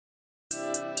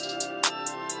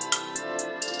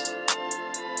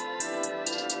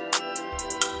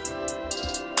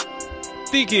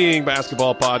Sneaking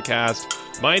Basketball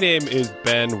Podcast. My name is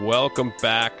Ben. Welcome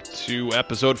back to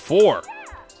episode 4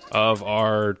 of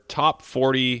our Top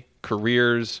 40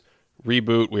 Careers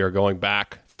reboot. We are going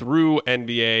back through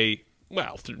NBA,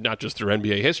 not just through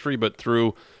NBA history, but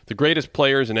through the greatest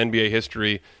players in NBA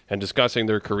history and discussing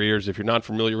their careers. If you're not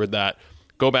familiar with that,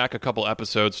 go back a couple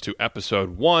episodes to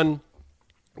episode 1,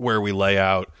 where we lay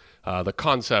out the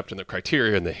concept and the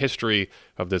criteria and the history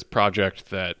of this project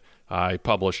that I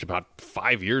published about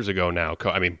 5 years ago now.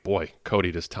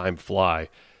 Cody, does time fly?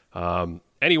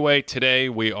 Anyway, today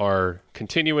we are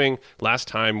continuing. Last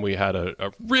time we had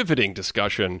a riveting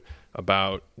discussion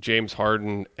about James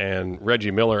Harden and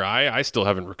Reggie Miller. I still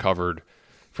haven't recovered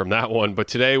from that one, but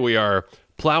today we are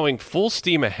plowing full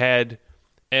steam ahead.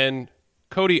 And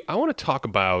Cody, I want to talk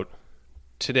about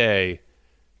today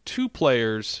 2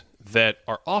 players that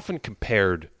are often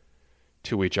compared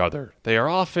to each other. They are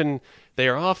often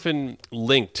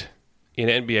linked in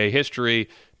NBA history,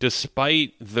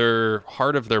 despite their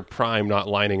heart of their prime not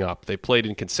lining up. They played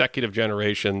in consecutive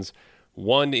generations,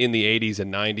 one in the 80s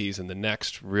and 90s, and the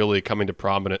next really coming to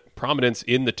prominence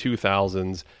in the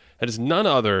 2000s. It is none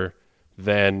other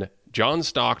than John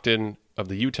Stockton of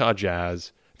the Utah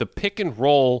Jazz, the pick and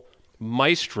roll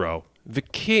maestro, the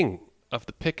king of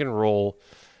the pick and roll,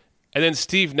 and then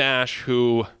Steve Nash,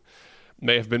 who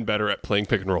may have been better at playing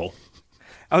pick and roll.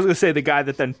 I was going to say the guy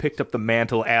that then picked up the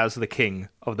mantle as the king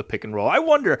of the pick and roll. I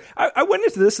wonder, I went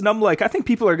into this and I'm like, I think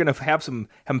people are going to have some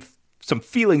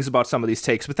feelings about some of these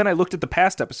takes, but then I looked at the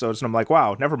past episodes and I'm like,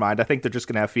 wow, never mind. I think they're just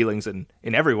going to have feelings in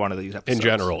every one of these episodes. In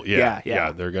general,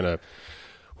 yeah. They're going to,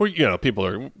 well, people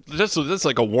are, that's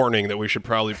like a warning that we should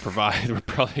probably provide. We're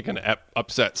probably going to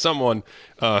upset someone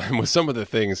with some of the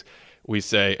things we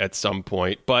say at some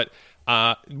point. But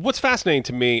what's fascinating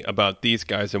to me about these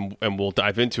guys, and we'll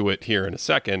dive into it here in a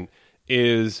second,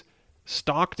 is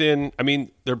Stockton. I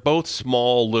mean, they're both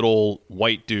small little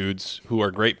white dudes who are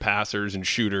great passers and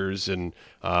shooters and,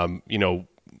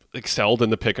 excelled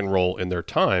in the pick and roll in their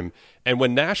time. And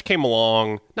when Nash came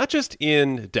along, not just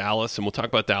in Dallas, and we'll talk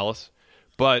about Dallas,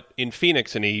 but in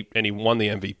Phoenix, and he won the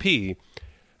MVP,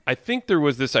 I think there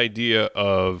was this idea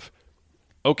of,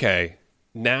 okay,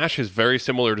 Nash is very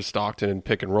similar to Stockton in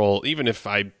pick and roll, even if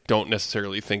I don't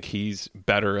necessarily think he's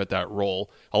better at that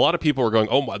role. A lot of people are going,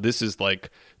 oh, this is like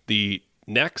the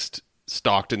next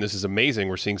Stockton. This is amazing.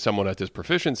 We're seeing someone at this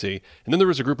proficiency. And then there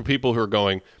was a group of people who are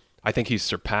going, I think he's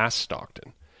surpassed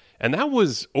Stockton. And that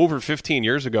was over 15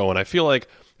 years ago. And I feel like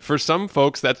for some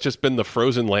folks, that's just been the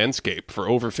frozen landscape for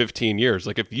over 15 years.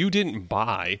 Like if you didn't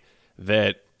buy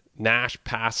that Nash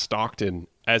passed Stockton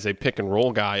as a pick and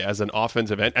roll guy, as an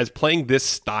offensive end, as playing this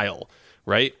style,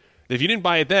 right? If you didn't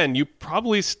buy it then, you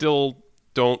probably still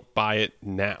don't buy it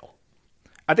now.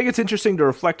 I think it's interesting to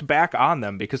reflect back on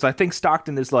them because I think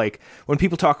Stockton is like, when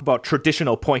people talk about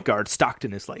traditional point guard,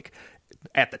 Stockton is like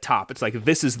at the top. It's like,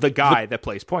 this is the guy that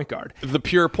plays point guard. The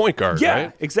pure point guard, yeah,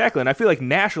 right? Exactly. And I feel like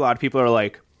Nash, a lot of people are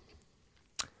like,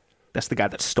 that's the guy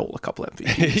that stole a couple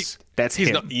MVPs. That's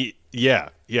him.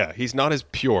 He's not as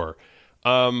pure.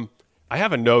 I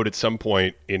have a note at some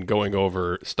point in going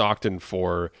over Stockton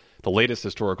for the latest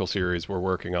historical series we're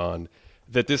working on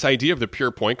that this idea of the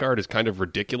pure point guard is kind of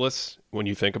ridiculous when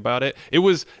you think about it. It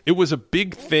was a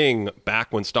big thing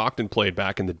back when Stockton played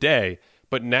back in the day,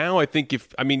 but now I think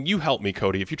you help me,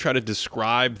 Cody, if you try to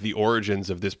describe the origins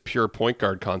of this pure point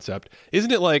guard concept,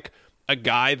 isn't it like a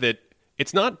guy that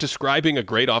it's not describing a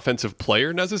great offensive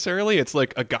player necessarily. It's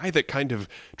like a guy that kind of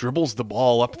dribbles the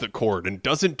ball up the court and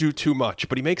doesn't do too much,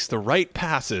 but he makes the right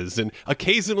passes, and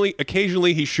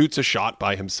occasionally he shoots a shot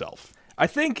by himself. I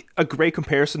think a great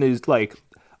comparison is like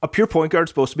a pure point guard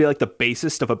is supposed to be like the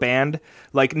bassist of a band,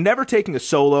 like never taking a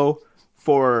solo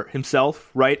for himself,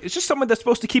 right? It's just someone that's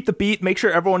supposed to keep the beat, make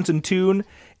sure everyone's in tune,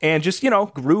 and just,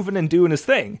 grooving and doing his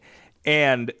thing.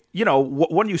 And,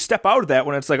 when you step out of that,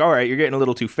 when it's like, all right, you're getting a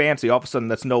little too fancy, all of a sudden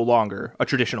that's no longer a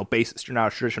traditional bassist. You're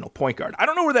not a traditional point guard. I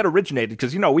don't know where that originated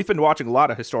because, we've been watching a lot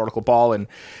of historical ball. And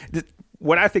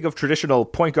when I think of traditional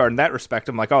point guard in that respect,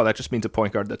 I'm like, oh, that just means a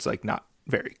point guard that's like not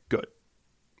very good.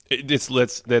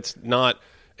 That's not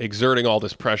exerting all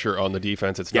this pressure on the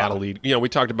defense. It's not a lead. We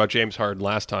talked about James Harden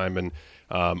last time, and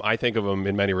I think of him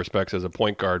in many respects as a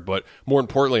point guard. But more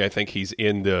importantly, I think he's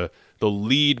in the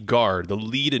lead guard, the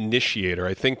lead initiator.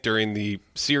 I think during the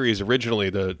series originally,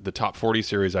 the top 40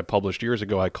 series I published years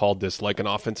ago, I called this like an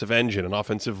offensive engine, an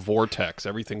offensive vortex.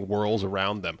 Everything whirls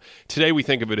around them. Today we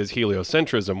think of it as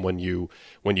heliocentrism when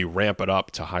you ramp it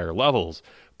up to higher levels.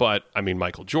 But, I mean,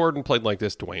 Michael Jordan played like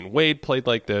this. Dwayne Wade played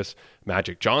like this.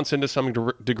 Magic Johnson to some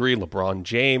degree. LeBron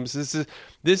James.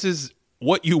 This is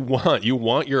what you want. You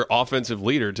want your offensive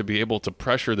leader to be able to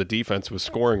pressure the defense with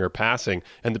scoring or passing.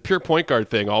 And the pure point guard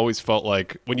thing always felt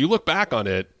like, when you look back on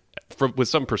it with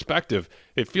some perspective,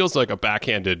 it feels like a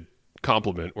backhanded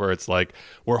compliment where it's like,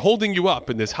 we're holding you up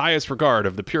in this highest regard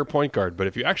of the pure point guard. But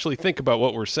if you actually think about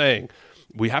what we're saying,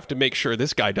 we have to make sure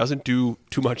this guy doesn't do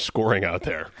too much scoring out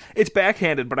there. It's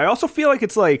backhanded, but I also feel like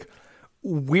it's like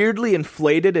weirdly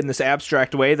inflated in this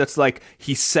abstract way that's like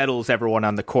he settles everyone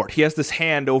on the court. He has this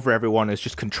hand over everyone, is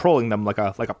just controlling them like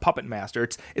a puppet master.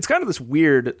 It's kind of this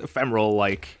weird ephemeral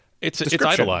it's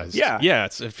idolized. Yeah.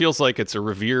 It feels like it's a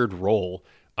revered role.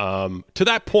 To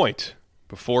that point,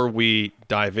 before we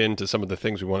dive into some of the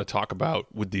things we want to talk about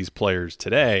with these players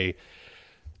today,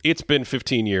 it's been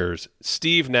 15 years.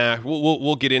 Steve Nash.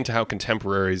 We'll get into how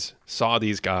contemporaries saw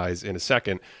these guys in a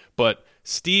second, but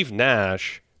Steve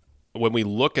Nash, when we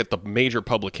look at the major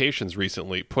publications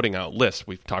recently putting out lists,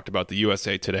 we've talked about the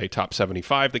USA Today Top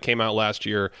 75 that came out last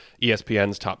year,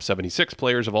 ESPN's Top 76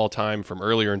 players of all time from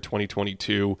earlier in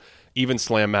 2022, even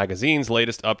Slam Magazine's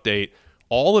latest update.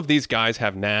 All of these guys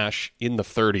have Nash in the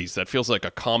 30s. That feels like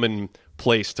a common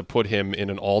place to put him in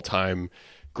an all-time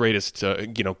greatest,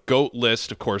 GOAT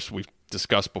list. Of course, we've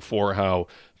discussed before how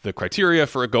the criteria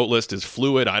for a GOAT list is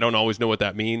fluid. I don't always know what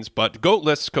that means, but GOAT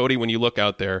lists, Cody, when you look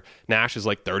out there, Nash is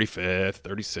like 35th,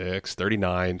 36th,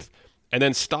 39th. And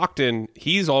then Stockton,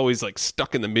 he's always like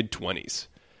stuck in the mid-20s.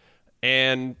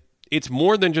 And it's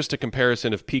more than just a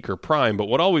comparison of peak or prime, but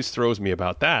what always throws me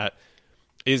about that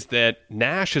is that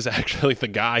Nash is actually the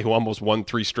guy who almost won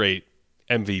 3 straight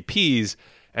MVPs,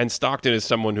 and Stockton is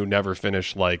someone who never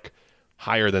finished like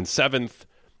higher than 7th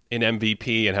in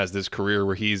MVP and has this career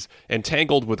where he's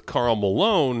entangled with Karl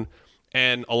Malone.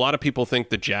 And a lot of people think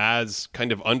the Jazz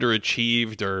kind of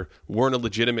underachieved or weren't a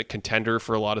legitimate contender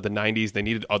for a lot of the 90s. They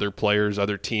needed other players,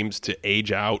 other teams to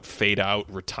age out, fade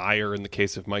out, retire in the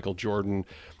case of Michael Jordan.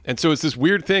 And so it's this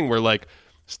weird thing where like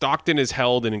Stockton is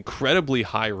held in incredibly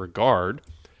high regard,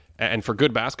 and for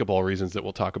good basketball reasons that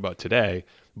we'll talk about today.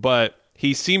 But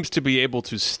he seems to be able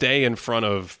to stay in front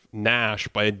of Nash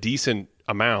by a decent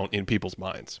amount in people's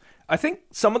minds. I think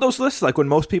some of those lists, like when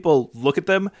most people look at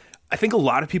them, I think a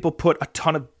lot of people put a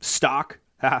ton of stock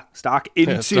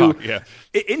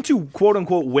into quote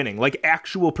unquote winning, like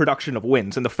actual production of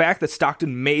wins. And the fact that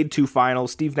Stockton made 2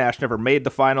 finals, Steve Nash never made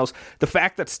the finals, the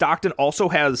fact that Stockton also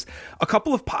has a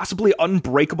couple of possibly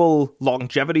unbreakable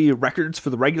longevity records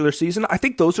for the regular season, I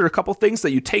think those are a couple things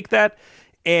that you take that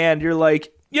and you're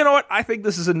like, you know what, I think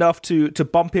this is enough to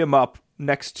bump him up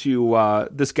next to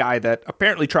this guy that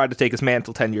apparently tried to take his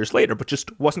mantle 10 years later, but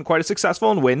just wasn't quite as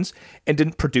successful in wins and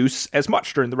didn't produce as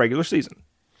much during the regular season.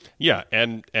 Yeah,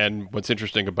 and what's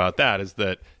interesting about that is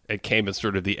that it came at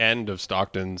sort of the end of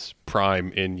Stockton's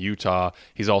prime in Utah.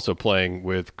 He's also playing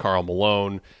with Karl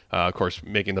Malone, of course,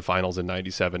 making the finals in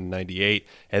 97, 98.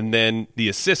 And then the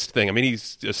assist thing, I mean,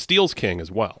 he's a steals king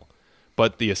as well.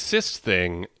 But the assist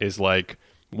thing is like,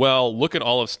 well, look at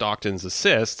all of Stockton's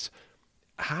assists.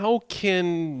 How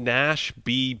can Nash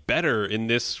be better in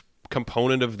this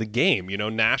component of the game? You know,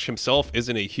 Nash himself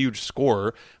isn't a huge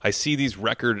scorer. I see these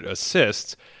record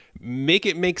assists. Make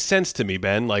it make sense to me,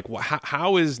 Ben. Like,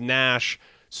 how is Nash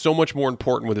so much more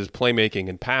important with his playmaking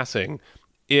and passing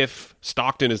if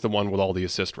Stockton is the one with all the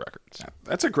assist records?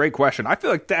 That's a great question. I feel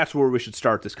like that's where we should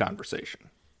start this conversation.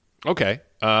 Okay.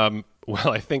 Well,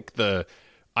 I think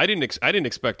I didn't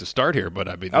expect to start here, but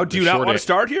I mean, do you not want to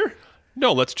start here?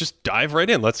 No, let's just dive right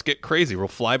in. Let's get crazy. We'll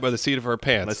fly by the seat of our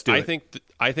pants. Let's do it.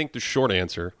 I think the short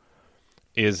answer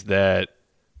is that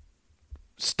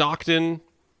Stockton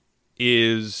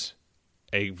is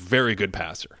a very good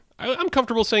passer. I'm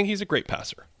comfortable saying he's a great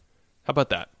passer. How about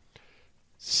that?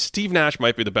 Steve Nash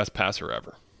might be the best passer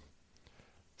ever.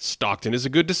 Stockton is a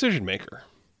good decision maker.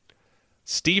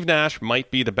 Steve Nash might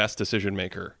be the best decision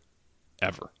maker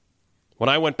ever. When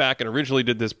I went back and originally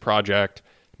did this project,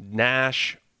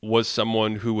 Nash was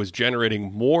someone who was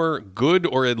generating more good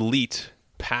or elite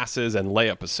passes and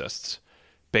layup assists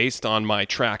based on my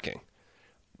tracking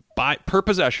per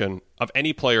possession of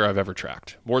any player I've ever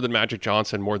tracked, more than Magic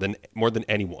Johnson, more than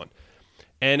anyone.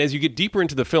 And as you get deeper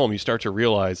into the film, you start to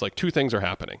realize like 2 things are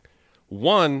happening.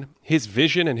 One, his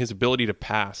vision and his ability to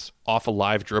pass off a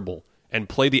live dribble and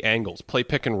play the angles, play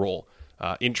pick and roll,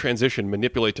 in transition,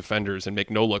 manipulate defenders and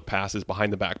make no-look passes,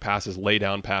 behind-the-back passes,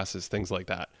 lay-down passes, things like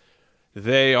that.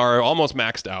 They are almost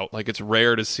maxed out. Like, it's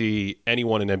rare to see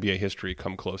anyone in NBA history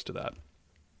come close to that.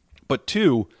 But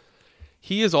 2,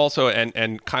 he is also,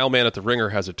 and Kyle Mann at The Ringer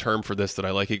has a term for this that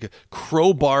I like, he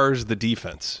crowbars the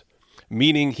defense.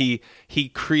 meaning he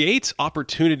creates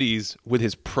opportunities with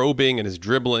his probing and his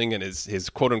dribbling and his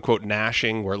quote unquote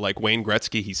nashing, where like Wayne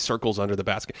Gretzky, he circles under the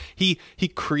basket. He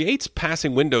creates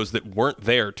passing windows that weren't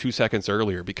there 2 seconds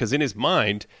earlier, because in his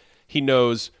mind he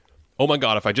knows, oh my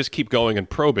God, if I just keep going and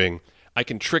probing, I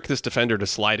can trick this defender to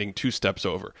sliding 2 steps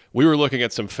over. We were looking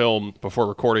at some film before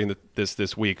recording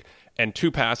this week, and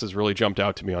 2 passes really jumped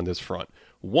out to me on this front.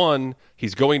 One,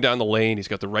 he's going down the lane, he's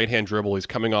got the right-hand dribble, he's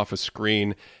coming off a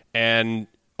screen, and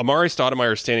Amari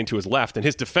Stoudemire is standing to his left, and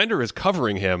his defender is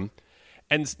covering him,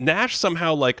 and Nash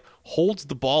somehow like holds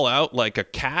the ball out like a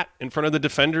cat in front of the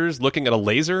defenders looking at a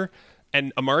laser,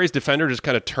 and Amari's defender just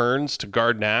kind of turns to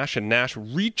guard Nash, and Nash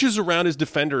reaches around his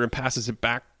defender and passes it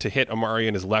back to hit Amari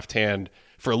in his left hand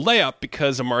for a layup,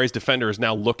 because Amari's defender is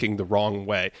now looking the wrong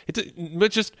way.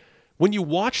 But just when you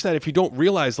watch that, if you don't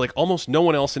realize, like, almost no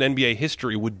one else in NBA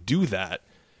history would do that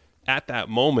at that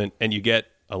moment, and you get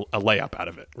a layup out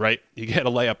of it, right? You get a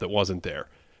layup that wasn't there.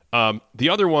 The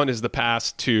other one is the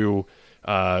pass to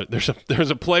there's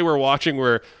a play we're watching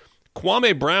where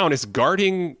Kwame Brown is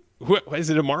guarding. Is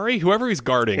it Amari? Whoever he's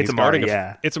guarding. It's Amari,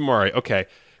 yeah. It's Amari. Okay.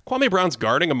 Kwame Brown's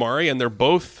guarding Amari, and they're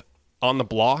both on the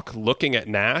block looking at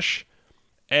Nash.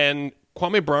 And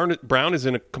Kwame Brown is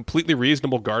in a completely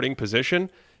reasonable guarding position.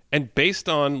 And based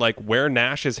on like where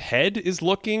Nash's head is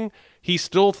looking, he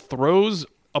still throws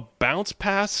a bounce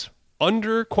pass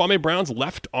under Kwame Brown's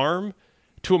left arm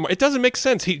to Amari. It doesn't make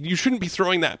sense. You shouldn't be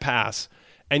throwing that pass.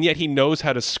 And yet he knows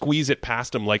how to squeeze it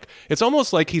past him. Like, it's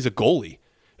almost like he's a goalie.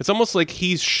 It's almost like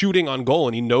he's shooting on goal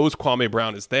and he knows Kwame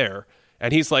Brown is there.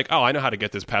 And he's like, oh, I know how to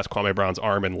get this past Kwame Brown's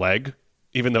arm and leg,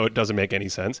 even though it doesn't make any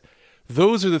sense.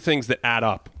 Those are the things that add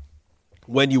up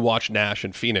when you watch Nash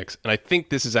and Phoenix. And I think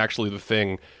this is actually the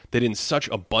thing that in such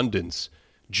abundance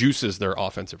juices their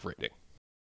offensive rating.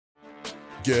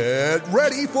 Get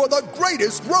ready for the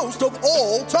greatest roast of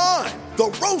all time.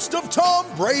 The Roast of Tom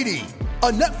Brady.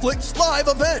 A Netflix live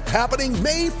event happening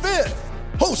May 5th.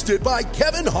 Hosted by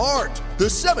Kevin Hart, the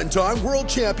 7-time world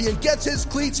champion gets his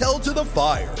cleats held to the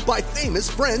fire by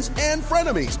famous friends and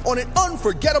frenemies on an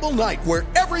unforgettable night where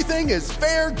everything is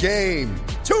fair game.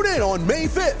 Tune in on May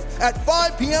 5th at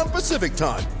 5 p.m. Pacific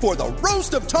time for the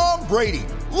Roast of Tom Brady,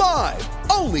 live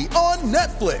only on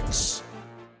Netflix.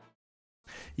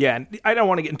 Yeah, and I don't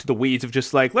want to get into the weeds of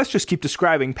just like, let's just keep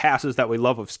describing passes that we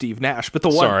love of Steve Nash. But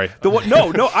I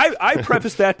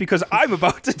prefaced that because I'm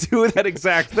about to do that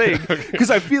exact thing. Because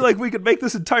I feel like we could make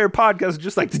this entire podcast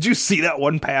just like, did you see that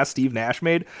one pass Steve Nash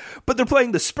made? But they're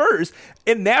playing the Spurs,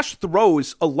 and Nash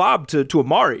throws a lob to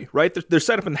Amari, right? They're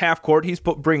set up in the half court. He's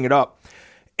bringing it up.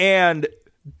 And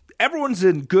everyone's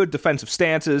in good defensive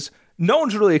stances. No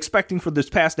one's really expecting for this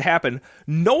pass to happen.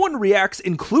 No one reacts,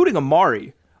 including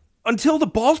Amari, until the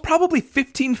ball's probably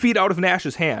 15 feet out of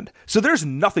Nash's hand. So there's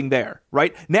nothing there,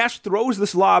 right? Nash throws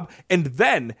this lob, and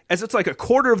then, as it's like a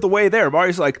quarter of the way there,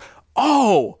 Amari's like,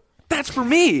 oh, that's for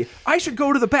me. I should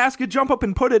go to the basket, jump up,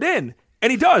 and put it in.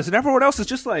 And he does, and everyone else is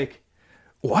just like,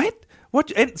 what?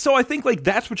 And so I think like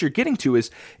that's what you're getting to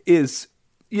is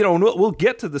you know, and we'll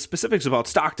get to the specifics about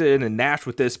Stockton and Nash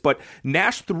with this, but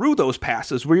Nash threw those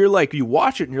passes where you're like, you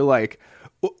watch it and you're like,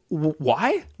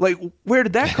 why? Like, where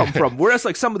did that come from? Whereas,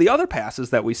 like, some of the other passes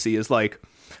that we see is, like,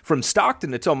 from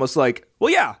Stockton, it's almost like,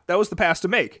 well, yeah, that was the pass to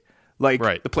make. Like,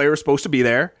 right. The player was supposed to be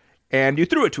there, and you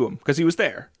threw it to him because he was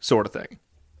there, sort of thing.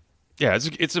 Yeah,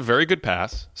 it's a very good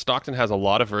pass. Stockton has a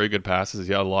lot of very good passes.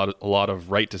 He had a lot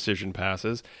of right decision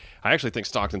passes. I actually think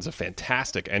Stockton's a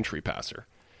fantastic entry passer.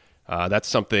 That's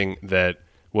something that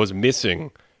was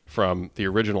missing from the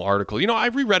original article. You know, I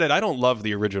reread it. I don't love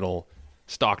the original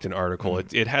Stockton article.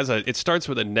 It starts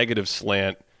with a negative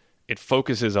slant. It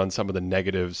focuses on some of the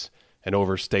negatives and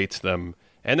overstates them,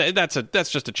 and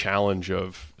that's just a challenge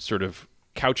of sort of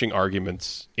couching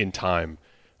arguments in time.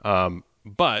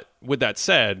 But with that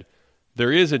said,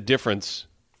 there is a difference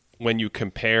when you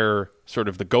compare sort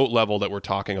of the GOAT level that we're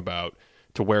talking about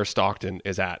to where Stockton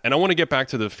is at. And I want to get back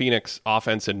to the Phoenix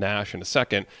offense and Nash in a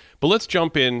second, but let's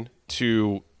jump in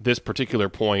to this particular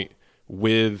point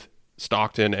with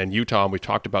Stockton and Utah. We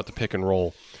talked about the pick and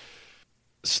roll.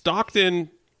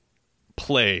 Stockton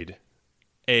played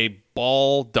a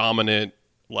ball dominant,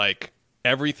 like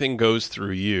everything goes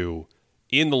through you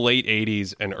in the late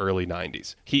 80s and early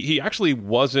 90s. He actually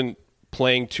wasn't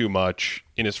playing too much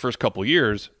in his first couple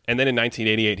years, and then in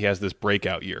 1988 he has this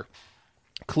breakout year.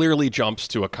 Clearly jumps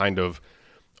to a kind of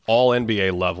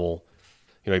all-NBA level.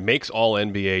 You know, he makes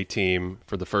all-NBA team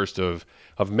for the first of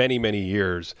many, many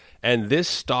years. And this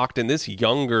Stockton, this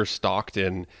younger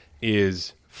Stockton,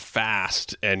 is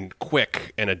fast and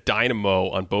quick and a dynamo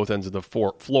on both ends of the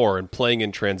floor and playing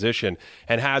in transition,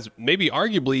 and has maybe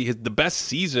arguably the best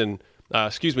season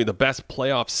the best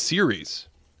playoff series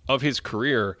of his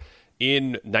career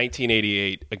in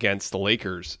 1988 against the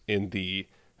Lakers in the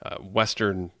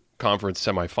Western Conference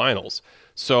semifinals.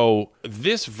 So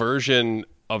this version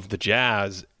of the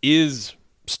Jazz is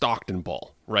Stockton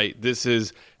ball, right? This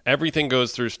is everything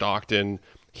goes through Stockton.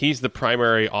 He's the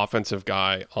primary offensive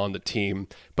guy on the team,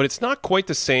 but it's not quite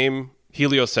the same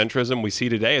heliocentrism we see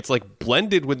today. It's like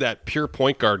blended with that pure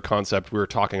point guard concept we were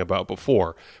talking about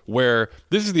before, where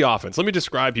this is the offense. Let me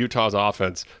describe Utah's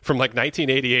offense from like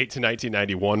 1988 to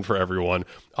 1991 for everyone.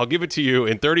 I'll give it to you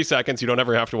in 30 seconds. You don't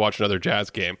ever have to watch another Jazz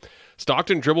game.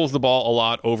 Stockton dribbles the ball a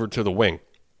lot over to the wing.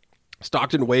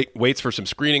 Stockton waits for some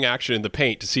screening action in the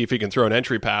paint to see if he can throw an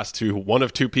entry pass to one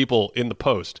of two people in the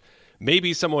post.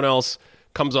 Maybe someone else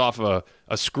comes off a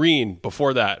screen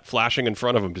before that, flashing in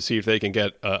front of him to see if they can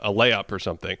get a layup or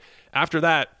something. After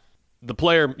that, the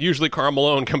player, usually Karl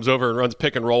Malone, comes over and runs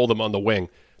pick and roll them on the wing.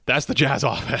 That's the Jazz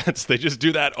offense. They just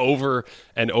do that over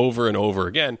and over and over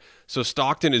again. So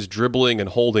Stockton is dribbling and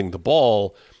holding the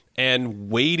ball and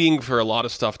waiting for a lot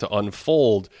of stuff to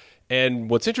unfold. And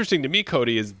what's interesting to me,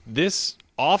 Cody, is this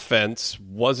offense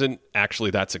wasn't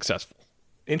actually that successful.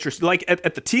 Interesting. Like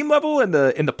at the team level and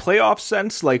in the playoff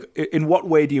sense, like in what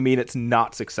way do you mean it's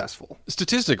not successful?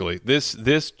 Statistically,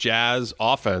 this Jazz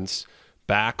offense,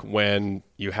 back when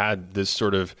you had this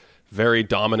sort of very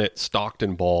dominant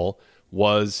Stockton ball,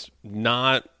 was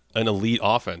not an elite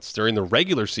offense. During the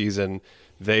regular season,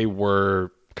 they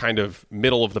were kind of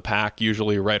middle of the pack,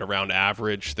 usually right around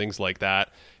average, things like that.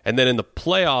 And then in the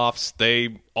playoffs,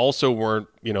 they also weren't,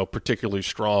 particularly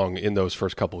strong in those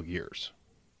first couple of years.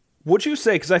 Would you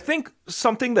say, because I think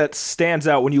something that stands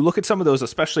out when you look at some of those,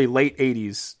 especially late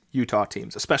 80s Utah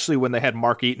teams, especially when they had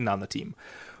Mark Eaton on the team,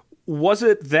 was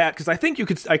it that, because I think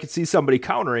I could see somebody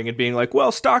countering and being like,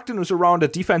 well, Stockton was around a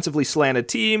defensively slanted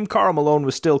team, Karl Malone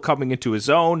was still coming into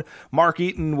his own, Mark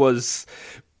Eaton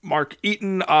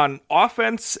on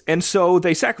offense, and so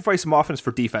they sacrificed some offense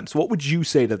for defense. What would you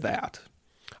say to that?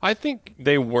 I think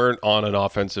they weren't on an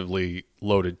offensively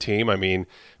loaded team. I mean,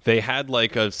 they had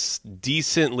like a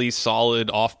decently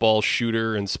solid off-ball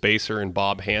shooter and spacer in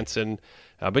Bob Hansen,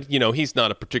 but he's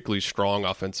not a particularly strong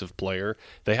offensive player.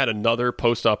 They had another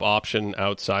post-up option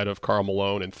outside of Karl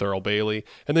Malone and Thurl Bailey.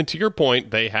 And then to your point,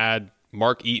 they had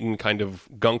Mark Eaton kind of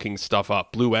gunking stuff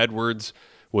up. Blue Edwards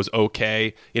was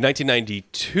okay. In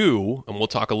 1992, and we'll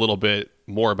talk a little bit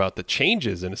more about the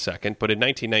changes in a second, but in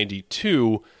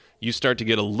 1992, you start to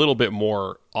get a little bit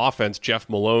more offense. Jeff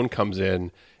Malone comes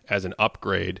in as an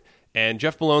upgrade. And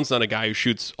Jeff Malone's not a guy who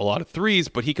shoots a lot of threes,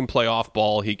 but he can play off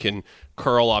ball. He can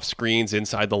curl off screens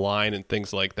inside the line and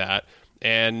things like that.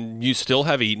 And you still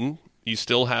have Eaton. You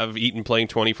still have Eaton playing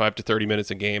 25 to 30 minutes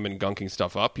a game and gunking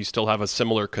stuff up. You still have a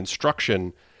similar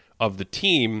construction of the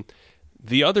team.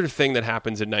 The other thing that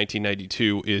happens in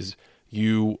 1992 is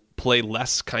you play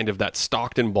less kind of that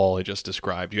Stockton ball I just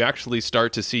described. You actually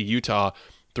start to see Utah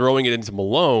throwing it into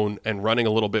Malone and running a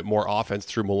little bit more offense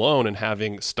through Malone and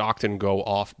having Stockton go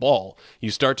off ball. You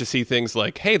start to see things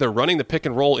like, hey, they're running the pick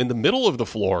and roll in the middle of the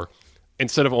floor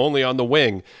instead of only on the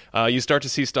wing. You start to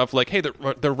see stuff like, hey,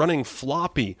 they're running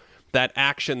floppy, that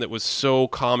action that was so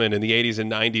common in the 80s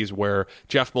and 90s where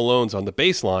Jeff Malone's on the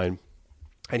baseline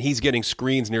and he's getting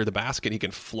screens near the basket. He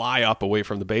can fly up away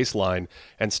from the baseline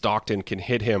and Stockton can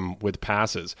hit him with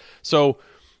passes. So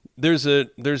there's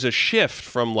a shift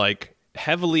from like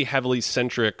heavily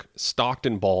centric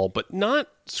Stockton ball, but not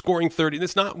scoring 30.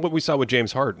 That's not what we saw with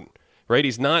James Harden, right?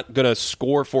 He's not going to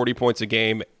score 40 points a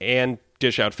game and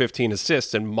dish out 15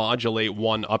 assists and modulate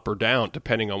one up or down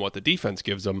depending on what the defense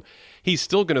gives him. He's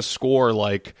still going to score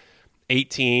like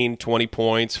 18, 20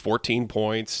 points, 14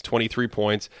 points, 23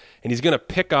 points, and he's going to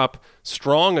pick up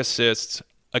strong assists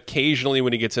occasionally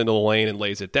when he gets into the lane and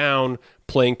lays it down,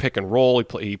 playing pick and roll.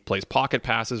 He plays pocket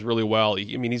passes really well.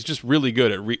 He's just really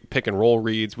good at pick and roll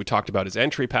reads. We talked about his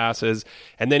entry passes,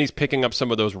 and then he's picking up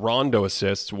some of those Rondo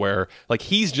assists where like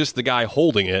he's just the guy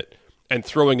holding it and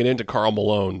throwing it into Karl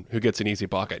Malone, who gets an easy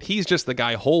bucket. He's just the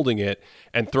guy holding it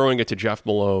and throwing it to Jeff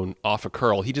Malone off a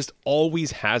curl. He just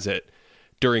always has it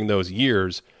during those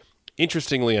years.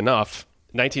 Interestingly enough,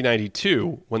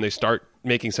 1992, when they start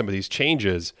making some of these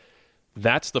changes,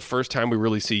 that's the first time we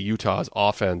really see Utah's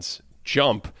offense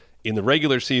jump. In the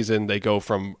regular season, they go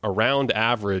from around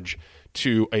average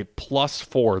to a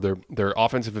 +4. Their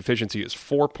offensive efficiency is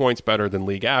 4 points better than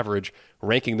league average,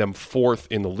 ranking them 4th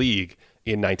in the league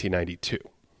in 1992.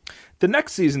 The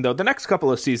next season, though, the next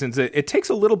couple of seasons, it takes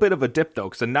a little bit of a dip, though,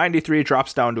 because the 93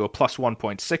 drops down to a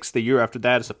 +1.6. The year after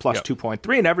that is a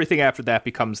 +2.3, and everything after that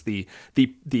becomes the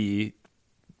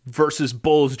versus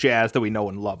Bulls Jazz that we know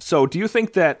and love. So do you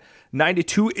think that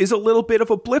 92 is a little bit of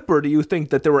a blip, or do you think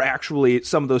that there were actually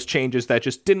some of those changes that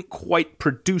just didn't quite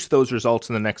produce those results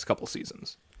in the next couple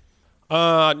seasons?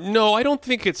 No, I don't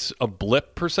think it's a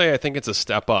blip per se. I think it's a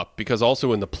step up, because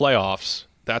also in the playoffs,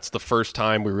 that's the first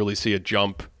time we really see a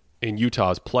jump in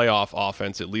Utah's playoff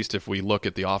offense, at least if we look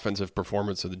at the offensive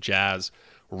performance of the Jazz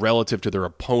relative to their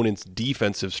opponent's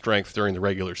defensive strength during the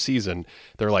regular season.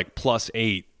 They're like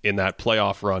 +8 in that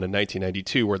playoff run in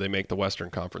 1992 where they make the Western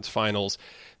Conference Finals.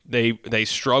 They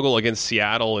struggle against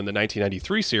Seattle in the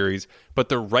 1993 series, but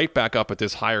they're right back up at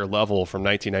this higher level from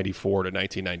 1994 to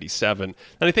 1997.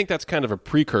 And I think that's kind of a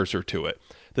precursor to it.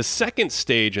 The second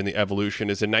stage in the evolution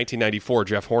is in 1994,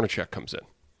 Jeff Hornacek comes in.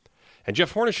 And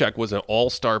Jeff Hornacek was an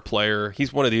all-star player.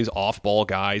 He's one of these off-ball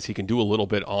guys. He can do a little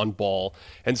bit on-ball.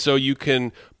 And so you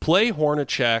can play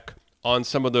Hornacek on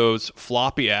some of those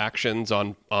floppy actions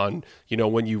on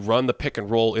when you run the pick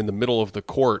and roll in the middle of the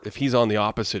court. If he's on the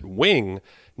opposite wing,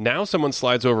 now someone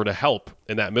slides over to help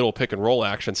in that middle pick and roll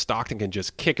action. Stockton can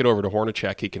just kick it over to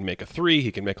Hornacek. He can make a three.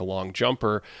 He can make a long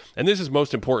jumper. And this is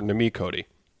most important to me, Cody.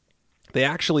 They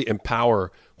actually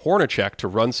empower Hornacek to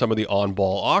run some of the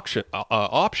on-ball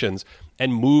options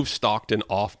and move Stockton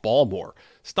off-ball more.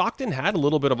 Stockton had a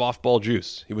little bit of off-ball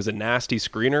juice. He was a nasty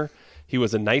screener. He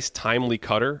was a nice, timely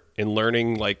cutter in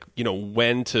learning,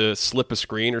 when to slip a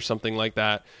screen or something like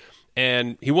that.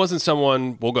 And he wasn't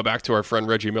someone, we'll go back to our friend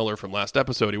Reggie Miller from last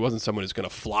episode, he wasn't someone who's going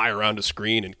to fly around a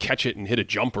screen and catch it and hit a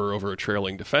jumper over a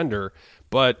trailing defender.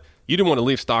 But you didn't want to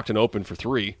leave Stockton open for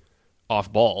three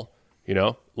off-ball.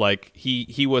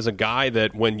 He was a guy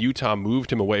that when Utah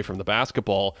moved him away from the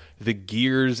basketball, the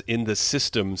gears in the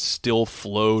system still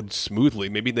flowed smoothly.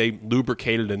 Maybe they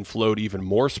lubricated and flowed even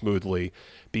more smoothly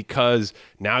because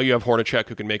now you have Hornacek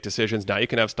who can make decisions. Now you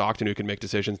can have Stockton who can make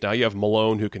decisions. Now you have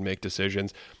Malone who can make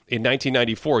decisions. In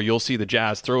 1994, you'll see the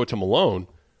Jazz throw it to Malone,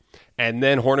 and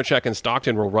then Hornacek and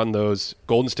Stockton will run those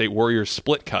Golden State Warriors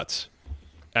split cuts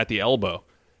at the elbow.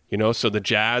 So the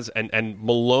Jazz and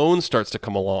Malone starts to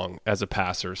come along as a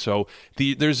passer. So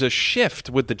there's a shift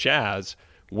with the Jazz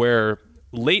where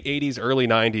late 80s, early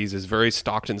 90s is very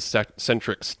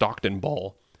Stockton-centric Stockton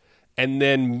ball. And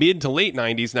then mid to late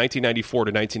 90s, 1994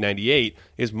 to 1998,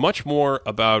 is much more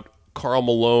about Karl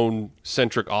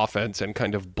Malone-centric offense and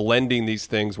kind of blending these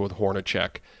things with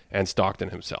Hornacek and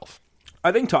Stockton himself.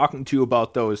 I think talking to you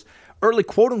about those early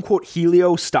quote-unquote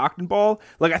Helio Stockton ball,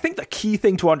 I think the key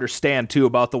thing to understand, too,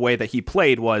 about the way that he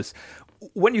played was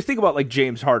when you think about,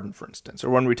 James Harden, for instance, or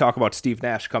when we talk about Steve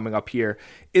Nash coming up here,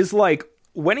 is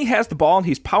when he has the ball and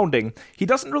he's pounding, he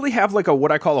doesn't really have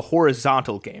what I call a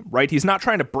horizontal game, right? He's not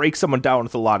trying to break someone down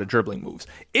with a lot of dribbling moves.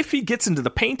 If he gets into the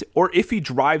paint or if he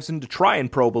drives in to try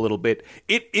and probe a little bit,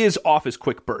 it is off his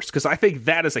quick burst, because I think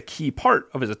that is a key part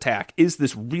of his attack, is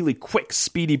this really quick,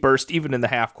 speedy burst, even in the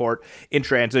half court. In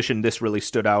transition, this really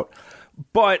stood out.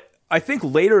 But I think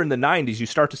later in the 90s, you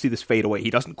start to see this fade away. He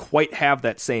doesn't quite have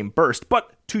that same burst.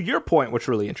 But to your point, what's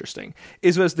really interesting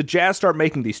is as the Jazz start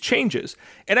making these changes,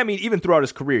 and I mean, even throughout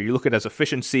his career, you look at his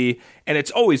efficiency, and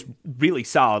it's always really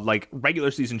solid.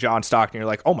 Regular season John Stockton, you're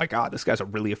like, oh my God, this guy's a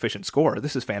really efficient scorer.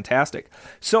 This is fantastic.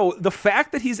 So the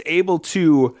fact that he's able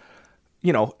to,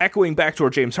 echoing back to our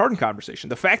James Harden conversation,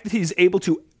 the fact that he's able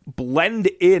to blend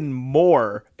in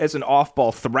more as an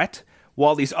off-ball threat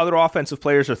while these other offensive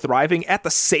players are thriving at the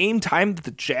same time that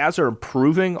the Jazz are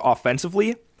improving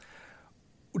offensively,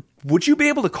 would you be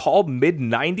able to call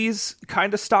mid-90s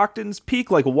kind of Stockton's peak?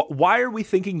 Why are we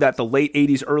thinking that the late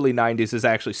 80s, early 90s is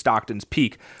actually Stockton's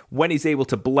peak when he's able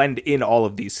to blend in all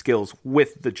of these skills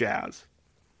with the Jazz?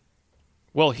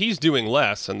 Well, he's doing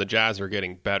less and the Jazz are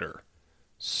getting better.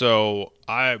 So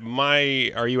are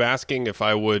you asking if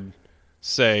I would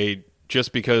say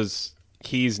just because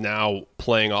he's now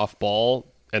playing off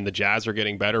ball and the Jazz are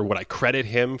getting better, would I credit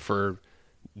him for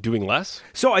doing less?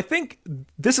 So I think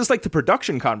this is the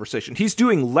production conversation. He's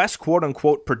doing less, quote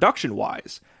unquote, production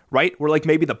wise, right? Where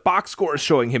maybe the box score is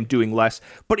showing him doing less,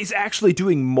 but he's actually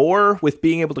doing more with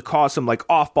being able to cause some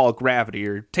off ball gravity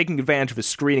or taking advantage of his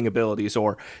screening abilities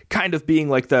or kind of being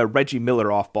the Reggie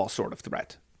Miller off ball sort of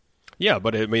threat. Yeah,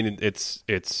 but I mean, it's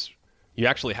you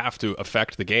actually have to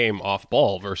affect the game off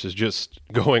ball versus just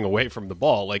going away from the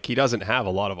ball. He doesn't have a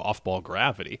lot of off ball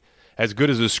gravity. As good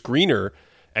as a screener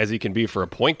as he can be for a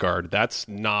point guard, that's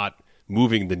not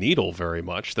moving the needle very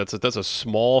much. That's a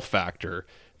small factor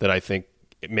that I think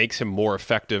it makes him more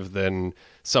effective than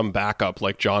some backup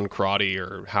like John Crotty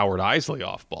or Howard Isley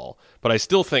off ball. But I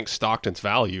still think Stockton's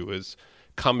value is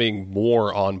coming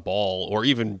more on ball or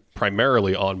even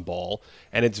primarily on ball.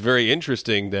 And it's very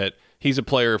interesting that he's a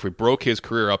player, if we broke his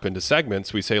career up into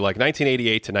segments, we say like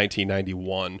 1988 to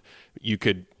 1991, you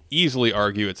could easily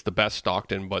argue it's the best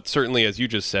Stockton, but certainly, as you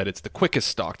just said, it's the quickest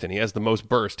Stockton. He has the most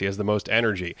burst. He has the most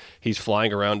energy. He's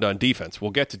flying around on defense.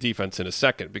 We'll get to defense in a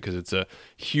second because it's a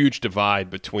huge divide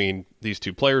between these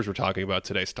two players we're talking about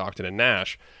today, Stockton and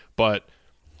Nash. But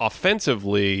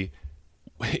offensively,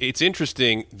 it's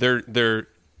interesting. They're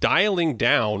dialing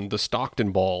down the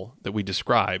Stockton ball that we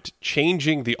described,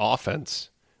 changing the offense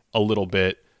a little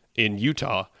bit in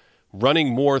Utah, running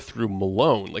more through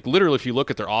Malone. Like literally, if you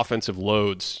look at their offensive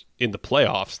loads in the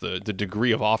playoffs, the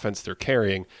degree of offense they're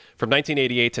carrying, from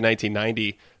 1988 to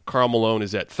 1990, Karl Malone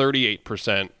is at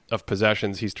 38% of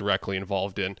possessions he's directly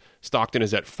involved in. Stockton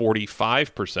is at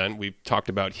 45%. We've talked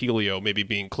about Helio maybe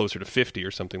being closer to 50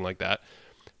 or something like that.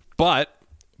 But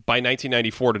by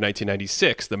 1994 to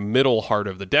 1996, the middle heart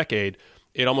of the decade,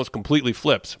 it almost completely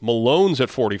flips. Malone's at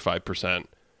 45%,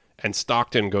 and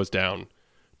Stockton goes down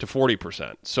to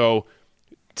 40%. So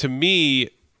to me,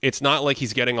 it's not like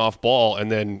he's getting off ball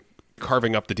and then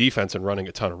carving up the defense and running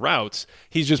a ton of routes.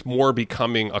 He's just more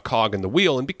becoming a cog in the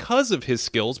wheel. And because of his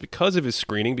skills, because of his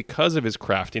screening, because of his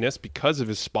craftiness, because of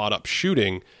his spot up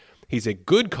shooting, he's a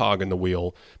good cog in the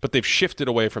wheel. But they've shifted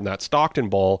away from that Stockton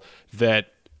ball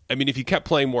that, I mean, if he kept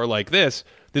playing more like this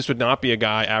would not be a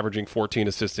guy averaging 14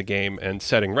 assists a game and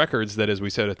setting records that, as we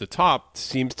said at the top,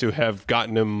 seems to have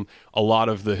gotten him a lot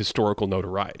of the historical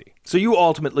notoriety. So you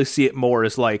ultimately see it more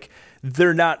as like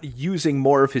they're not using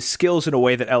more of his skills in a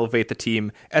way that elevate the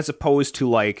team, as opposed to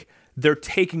like they're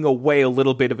taking away a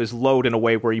little bit of his load in a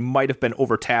way where he might have been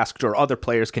overtasked, or other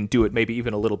players can do it maybe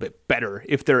even a little bit better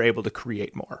if they're able to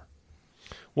create more.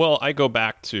 Well, I go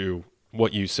back to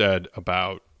what you said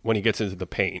about when he gets into the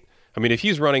paint. I mean, if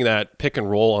he's running that pick and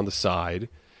roll on the side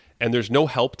and there's no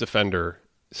help defender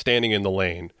standing in the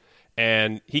lane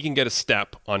and he can get a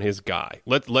step on his guy,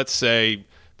 let's say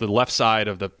the left side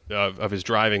of his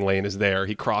driving lane is there,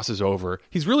 he crosses over,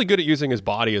 he's really good at using his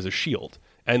body as a shield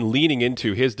and leaning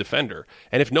into his defender.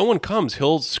 And if no one comes,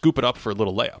 he'll scoop it up for a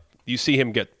little layup. You see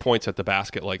him get points at the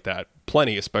basket like that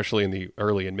plenty, especially in the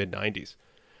early and mid-90s.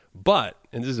 But,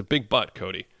 and this is a big but,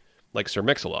 Cody, like Sir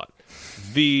Mix-a-Lot,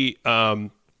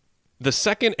 the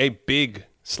second a big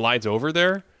slides over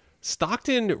there,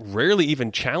 Stockton rarely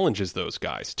even challenges those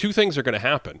guys. Two things are going to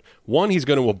happen. One, he's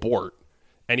going to abort,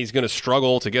 and he's going to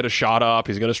struggle to get a shot up.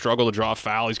 He's going to struggle to draw a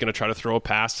foul. He's going to try to throw a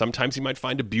pass. Sometimes he might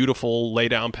find a beautiful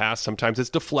lay-down pass. Sometimes it's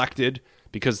deflected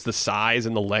because the size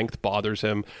and the length bothers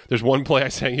him. There's one play I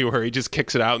sent you where he just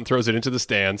kicks it out and throws it into the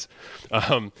stands.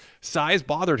 Size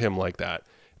bothered him like that.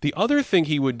 The other thing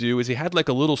he would do is he had like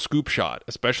a little scoop shot,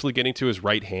 especially getting to his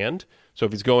right hand. So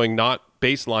if he's going not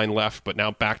baseline left, but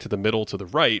now back to the middle to the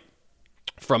right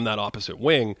from that opposite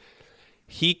wing,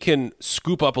 he can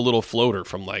scoop up a little floater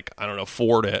from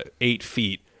 4 to 8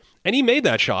 feet. And he made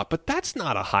that shot, but that's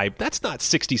not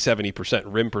 60-70%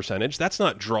 rim percentage. That's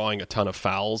not drawing a ton of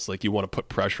fouls like you want to put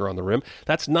pressure on the rim.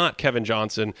 That's not Kevin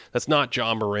Johnson. That's not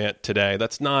John Morant today.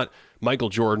 That's not Michael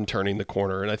Jordan turning the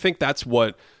corner. And I think that's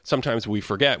what sometimes we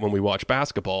forget when we watch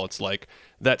basketball. It's like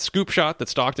that scoop shot that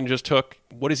Stockton just took,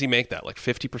 what does he make that? Like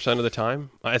 50% of the time?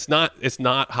 It's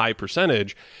not high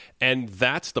percentage. And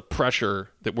that's the pressure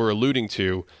that we're alluding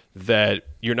to, that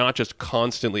you're not just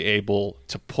constantly able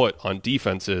to put on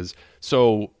defenses.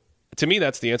 So to me,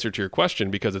 that's the answer to your question,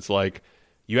 because it's like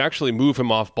you actually move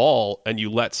him off ball and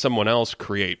you let someone else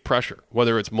create pressure,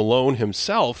 whether it's Malone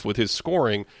himself with his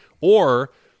scoring,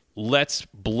 or let's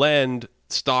blend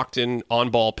Stockton on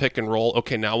ball pick and roll.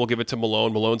 Okay, now we'll give it to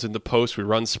Malone. Malone's in the post. We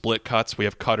run split cuts. We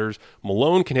have cutters.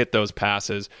 Malone can hit those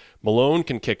passes. Malone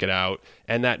can kick it out.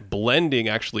 And that blending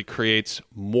actually creates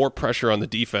more pressure on the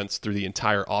defense through the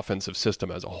entire offensive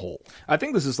system as a whole. I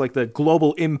think this is like the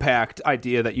global impact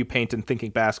idea that you paint in thinking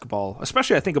basketball.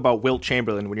 Especially I think about Wilt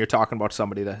Chamberlain when you're talking about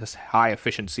somebody that has high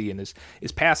efficiency and is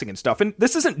passing and stuff. And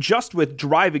this isn't just with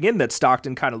driving in that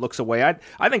Stockton kind of looks away.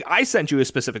 I think I sent you a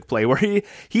specific play where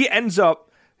he ends up,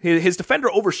 his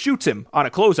defender overshoots him on a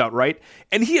closeout, right?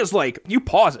 And he is like, you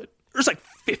pause it, there's like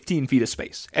 15 feet of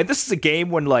space. And this is a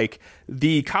game when like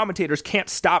the commentators can't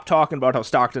stop talking about how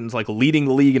Stockton's like leading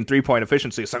the league in three-point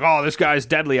efficiency. It's like, oh, this guy's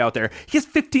deadly out there. He has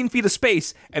 15 feet of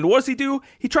space. And what does he do?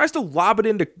 He tries to lob it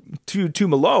into to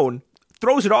Malone,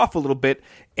 throws it off a little bit,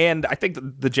 and I think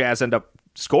the Jazz end up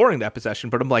scoring that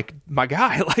possession. But I'm like, my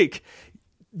guy, like,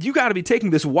 you got to be taking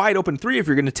this wide open three if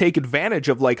you're going to take advantage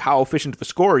of like how efficient of a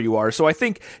scorer you are. So I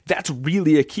think that's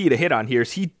really a key to hit on here,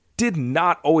 is he did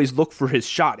not always look for his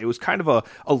shot. It was kind of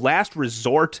a last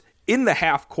resort in the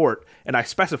half court, and I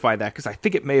specify that because I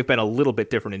think it may have been a little bit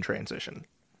different in transition.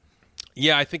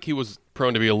 Yeah, I think he was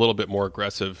prone to be a little bit more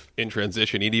aggressive in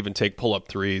transition. He'd even take pull-up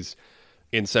threes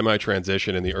in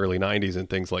semi-transition in the early 90s and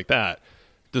things like that.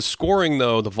 The scoring,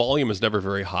 though, the volume is never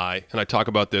very high. And I talk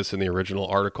about this in the original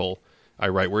article I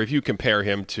write, where if you compare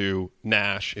him to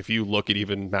Nash, if you look at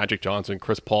even Magic Johnson,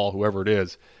 Chris Paul, whoever it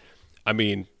is, I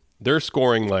mean, they're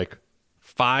scoring like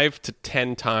 5 to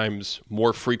 10 times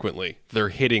more frequently. They're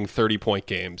hitting 30-point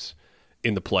games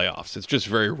in the playoffs. It's just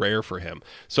very rare for him.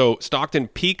 So Stockton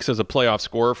peaks as a playoff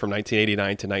scorer from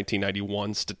 1989 to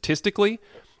 1991. Statistically,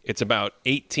 it's about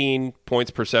 18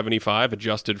 points per 75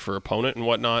 adjusted for opponent and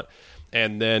whatnot.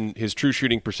 And then his true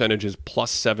shooting percentage is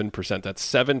plus 7%. That's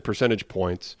 7 percentage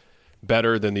points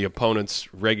better than the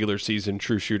opponent's regular season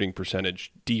true shooting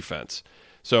percentage defense.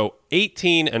 So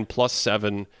 18 and plus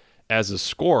 7 as a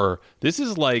scorer, this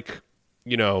is like,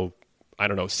 you know, I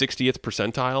don't know, 60th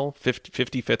percentile,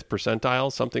 55th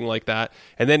percentile, something like that.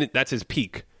 And then that's his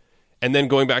peak. And then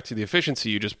going back to the efficiency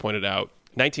you just pointed out,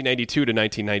 1992 to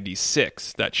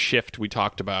 1996, that shift we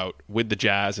talked about with the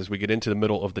Jazz as we get into the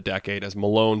middle of the decade, as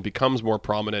Malone becomes more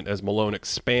prominent, as Malone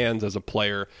expands as a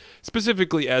player,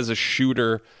 specifically as a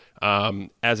shooter,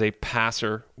 as a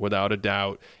passer, without a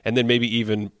doubt, and then maybe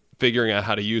even figuring out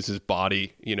how to use his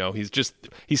body. You know,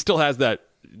 he still has that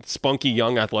spunky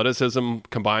young athleticism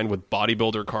combined with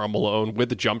bodybuilder Karl Malone with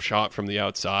the jump shot from the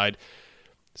outside.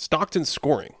 Stockton's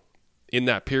scoring in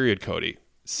that period, Cody,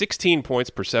 16 points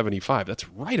per 75. That's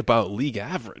right about league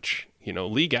average. You know,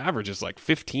 league average is like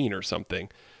 15 or something.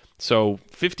 So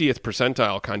 50th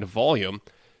percentile kind of volume.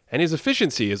 And his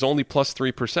efficiency is only plus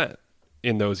 3%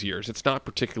 in those years. It's not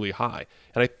particularly high.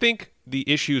 And I think the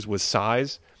issues with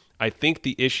size, I think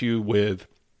the issue with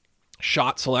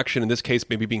shot selection, in this case,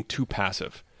 maybe being too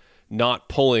passive, not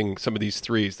pulling some of these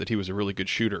threes that he was a really good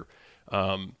shooter.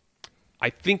 I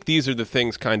think these are the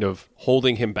things kind of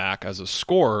holding him back as a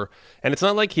scorer. And it's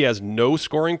not like he has no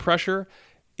scoring pressure.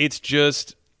 It's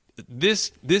just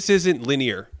this isn't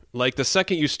linear. Like the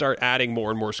second you start adding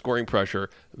more and more scoring pressure,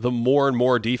 the more and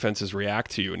more defenses react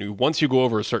to you. And once you go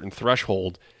over a certain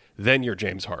threshold, then you're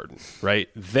James Harden, right?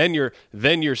 Then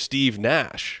you're Steve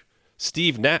Nash.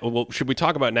 Well, should we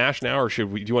talk about Nash now, or do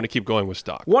you want to keep going with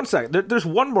Stock? One second. There's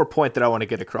one more point that I want to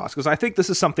get across, because I think this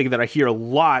is something that I hear a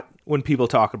lot when people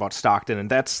talk about Stockton, and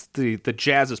that's the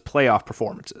Jazz's playoff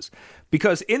performances.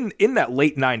 Because in that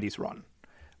late 90s run,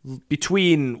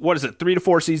 between, 3 to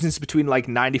 4 seasons, between like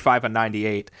 95 and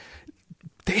 98,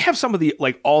 they have some of the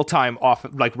like all-time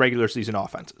regular season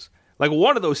offenses. Like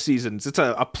one of those seasons, it's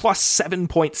a plus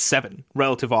 7.7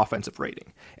 relative offensive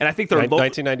rating. And I think they're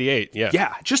 1998, yeah.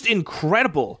 Yeah, just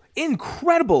incredible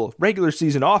regular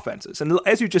season offenses. And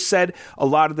as you just said, a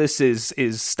lot of this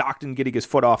is Stockton getting his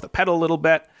foot off the pedal a little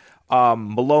bit.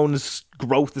 Malone's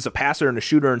growth as a passer and a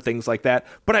shooter and things like that.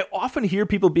 But I often hear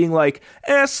people being like,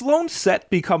 Sloan's set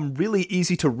become really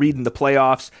easy to read in the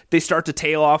playoffs. They start to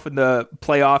tail off in the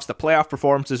playoffs. The playoff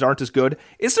performances aren't as good.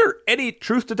 Is there any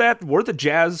truth to that? Were the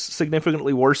Jazz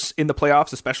significantly worse in the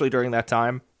playoffs, especially during that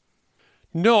time?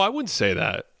 No, I wouldn't say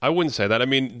that. I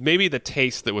mean, maybe the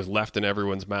taste that was left in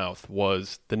everyone's mouth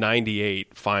was the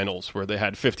 98 finals where they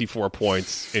had 54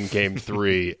 points in game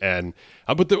 3. And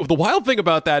but the wild thing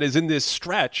about that is in this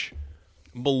stretch,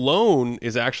 Malone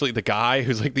is actually the guy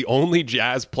who's like the only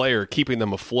Jazz player keeping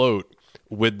them afloat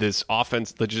with this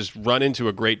offense that just run into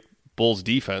a great Bulls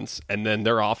defense, and then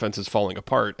their offense is falling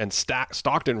apart. And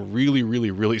Stockton really,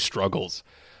 really, really struggles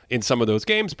in some of those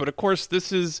games. But of course,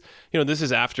 this is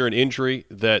after an injury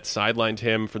that sidelined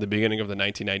him for the beginning of the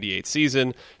 1998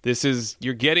 season.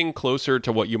 You're getting closer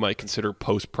to what you might consider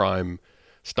post-prime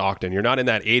Stockton. You're not in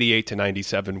that 88 to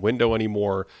 97 window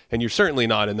anymore, and you're certainly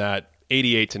not in that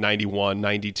 88 to 91,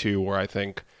 92, where I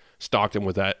think Stockton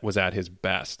was at his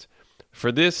best.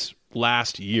 For this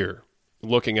last year,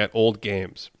 looking at old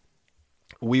games,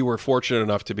 we were fortunate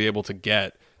enough to be able to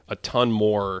get a ton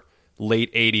more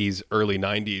late 80s, early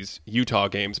 90s Utah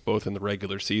games, both in the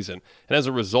regular season. And as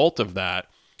a result of that,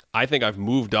 I think I've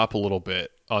moved up a little bit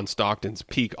on Stockton's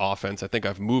peak offense. I think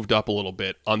I've moved up a little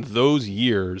bit on those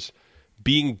years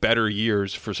being better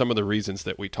years for some of the reasons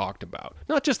that we talked about.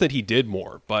 Not just that he did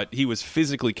more, but he was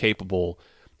physically capable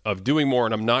of doing more,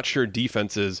 and I'm not sure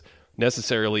defenses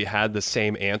necessarily had the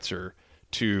same answer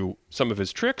to some of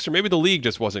his tricks, or maybe the league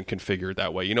just wasn't configured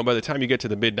that way. You know, by the time you get to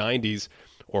the mid-90s,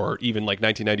 or even like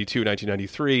 1992,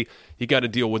 1993, you got to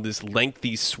deal with this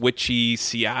lengthy, switchy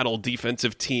Seattle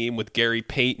defensive team with Gary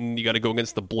Payton. You got to go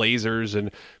against the Blazers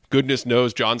and Goodness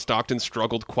knows John Stockton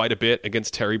struggled quite a bit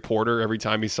against Terry Porter every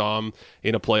time he saw him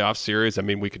in a playoff series. I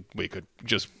mean, we could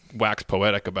just wax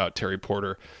poetic about Terry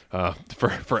Porter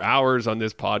for hours on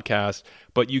this podcast.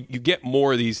 But you get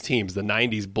more of these teams, the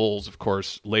 90s Bulls, of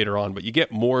course, later on. But you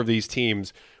get more of these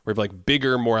teams where you have like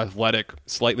bigger, more athletic,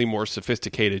 slightly more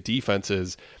sophisticated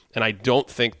defenses. And I don't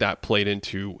think that played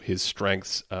into his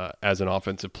strengths as an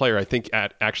offensive player. I think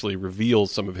it actually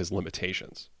reveals some of his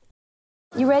limitations.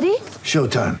 You ready?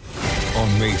 Showtime.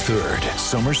 On May 3rd,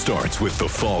 summer starts with The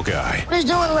Fall Guy. Let's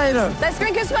do it later. Let's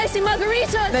drink a spicy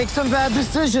margarita. Make some bad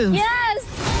decisions. Yes!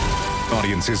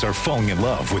 Audiences are falling in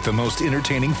love with the most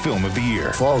entertaining film of the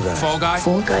year. Fall Guy. Fall Guy?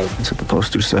 Fall guy. That's what the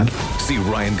poster said. See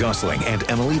Ryan Gosling and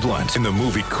Emily Blunt in the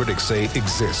movie critics say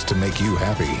exists to make you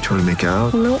happy. Trying to make it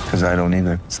out? Nope. Because I don't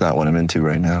either. It's not what I'm into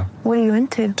right now. What are you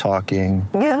into? Talking.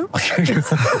 Yeah.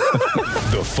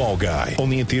 The Fall Guy.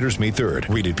 Only in theaters May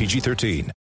 3rd. Rated PG-13.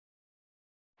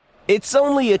 It's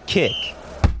only a kick.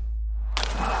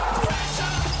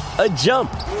 A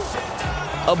jump.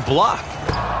 A block.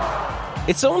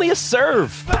 It's only a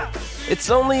serve. It's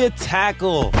only a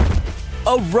tackle.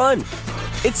 A run.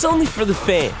 It's only for the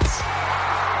fans.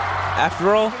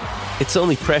 After all, it's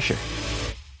only pressure.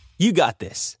 You got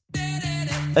this.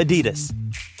 Adidas.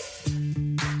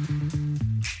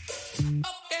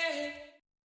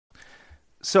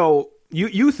 So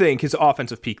you think his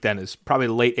offensive peak then is probably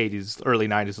the late 80s, early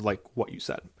 90s, like what you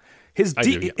said. His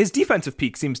defensive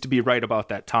peak seems to be right about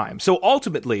that time. So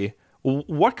ultimately,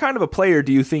 what kind of a player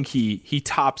do you think he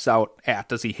tops out at?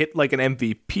 Does he hit like an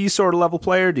MVP sort of level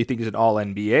player? Do you think he's an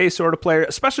all-NBA sort of player?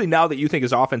 Especially now that you think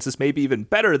his offense is maybe even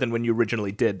better than when you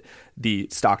originally did the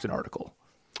Stockton article.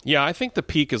 Yeah, I think the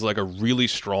peak is like a really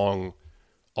strong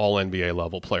all-NBA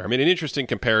level player. I mean, an interesting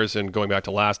comparison going back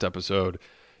to last episode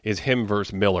is him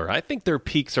versus Miller. I think their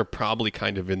peaks are probably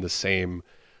kind of in the same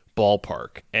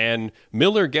ballpark. And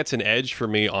Miller gets an edge for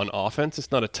me on offense.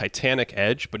 It's not a titanic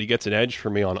edge, but he gets an edge for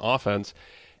me on offense.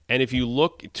 And if you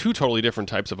look, two totally different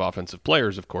types of offensive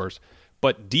players, of course,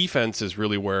 but defense is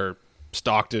really where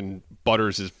Stockton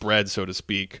butters his bread, so to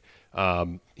speak.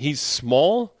 He's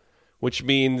small, which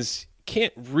means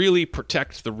can't really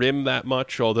protect the rim that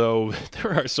much, although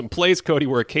there are some plays, Cody,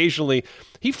 where occasionally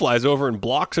he flies over and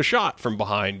blocks a shot from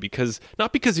behind, because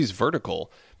not because he's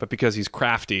vertical, but because he's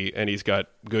crafty and he's got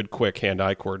good, quick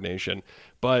hand-eye coordination.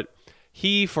 But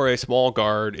he, for a small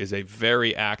guard, is a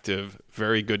very active,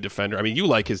 very good defender. I mean, you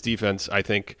like his defense, I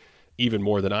think, even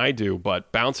more than I do,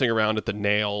 but bouncing around at the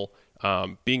nail,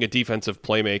 being a defensive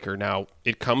playmaker, now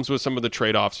it comes with some of the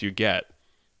trade-offs you get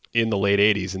in the late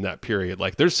 80s in that period.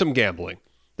 Like, there's some gambling.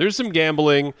 There's some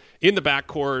gambling in the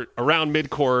backcourt, around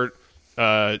midcourt,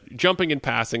 jumping in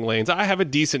passing lanes. I have a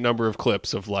decent number of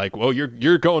clips of like, well,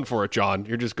 you're going for it, John.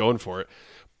 You're just going for it.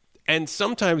 And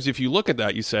sometimes if you look at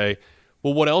that, you say,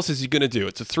 well, what else is he going to do?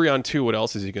 It's a 3-on-2. What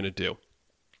else is he going to do?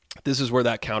 This is where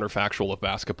that counterfactual of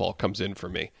basketball comes in for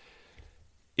me.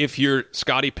 If you're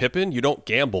Scottie Pippen, you don't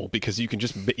gamble because you can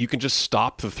just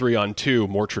stop the 3-on-2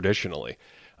 more traditionally.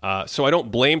 So I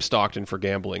don't blame Stockton for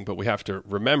gambling, but we have to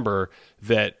remember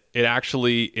that it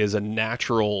actually is a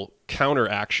natural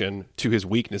counteraction to his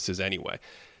weaknesses anyway.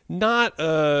 Not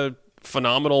a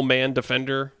phenomenal man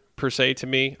defender per se to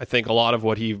me. I think a lot of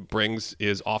what he brings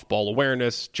is off-ball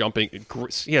awareness, jumping.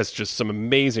 He has just some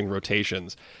amazing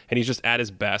rotations, and he's just at his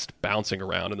best bouncing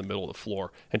around in the middle of the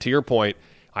floor. And to your point,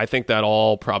 I think that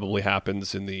all probably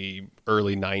happens in the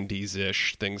early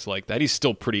 90s-ish, things like that. He's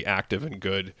still pretty active and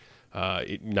good.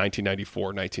 1994,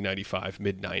 1995,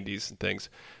 mid-90s and things.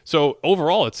 So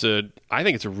overall, I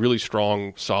think it's a really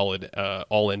strong, solid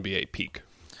all-NBA peak.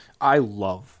 I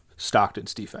love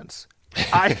Stockton's defense.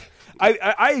 I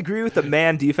agree with the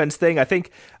man defense thing. I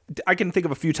think I can think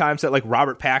of a few times that like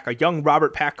a young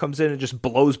Robert Pack comes in and just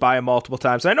blows by him multiple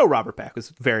times. And I know Robert Pack was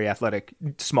very athletic,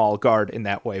 small guard in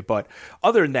that way, but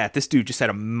other than that, this dude just had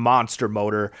a monster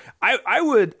motor. I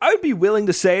would be willing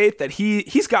to say that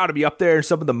he's got to be up there in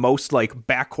some of the most like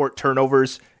backcourt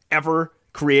turnovers ever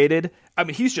created. I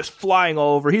mean, he's just flying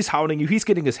all over. He's hounding you. He's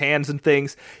getting his hands in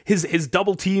things. His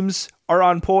double teams are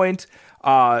on point.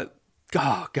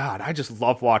 Oh God, I just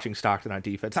love watching Stockton on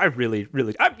defense. I really,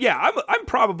 I'm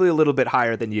probably a little bit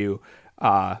higher than you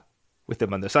with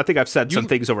him on this. I think I've said some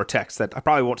things over text that I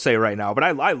probably won't say right now, but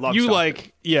I love you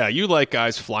Stockton. You like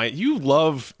guys flying. You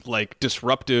love like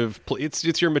disruptive.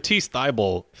 It's your Matisse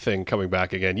Thybulle thing coming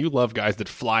back again. You love guys that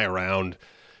fly around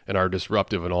and are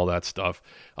disruptive and all that stuff.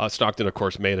 Stockton, of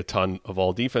course, made a ton of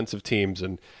all defensive teams,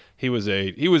 and he was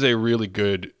a really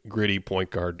good gritty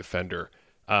point guard defender.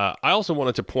 I also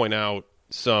wanted to point out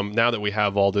now that we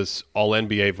have all this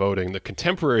all-NBA voting, the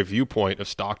contemporary viewpoint of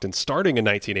Stockton starting in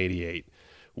 1988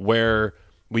 where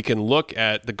we can look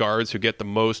at the guards who get the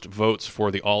most votes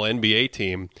for the All-NBA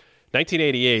team.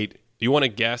 1988, you want to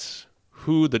guess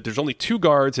there's only 2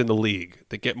 guards in the league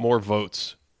that get more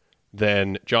votes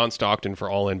than John Stockton for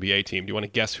All-NBA team. Do you want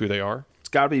to guess who they are? It's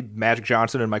got to be Magic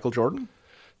Johnson and Michael Jordan.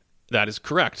 That is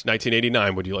correct.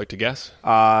 1989, would you like to guess?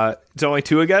 It's only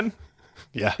 2 again?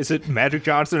 Yeah. Is it Magic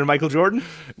Johnson and Michael Jordan?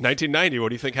 1990, what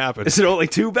do you think happened? Is it only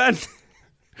 2, Ben?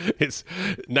 It's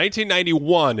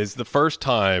 1991 is the first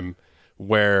time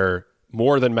where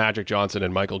more than Magic Johnson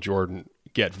and Michael Jordan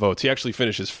get votes. He actually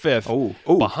finishes 5th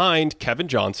behind Kevin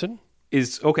Johnson.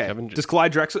 Does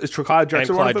Clyde Drexler? Is Clyde Drexler and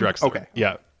Clyde one of them? Drexler. Okay.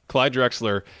 Yeah. Clyde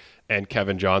Drexler and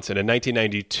Kevin Johnson. In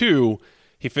 1992,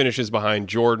 he finishes behind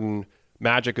Jordan.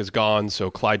 Magic is gone,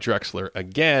 so Clyde Drexler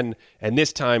again. And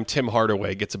this time, Tim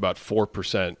Hardaway gets about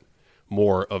 4%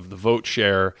 more of the vote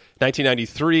share.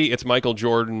 1993, it's Michael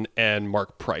Jordan and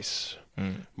Mark Price.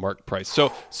 Mark Price.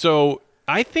 So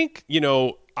I think,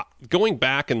 going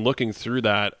back and looking through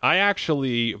that, I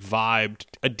actually vibed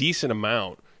a decent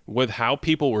amount with how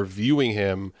people were viewing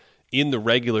him in the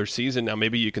regular season. Now,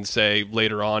 maybe you can say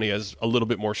later on he has a little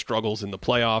bit more struggles in the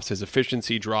playoffs. His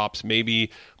efficiency drops.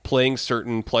 Maybe playing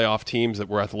certain playoff teams that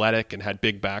were athletic and had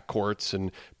big backcourts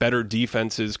and better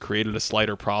defenses created a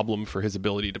slighter problem for his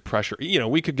ability to pressure.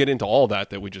 We could get into all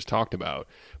that we just talked about.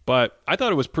 But I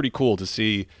thought it was pretty cool to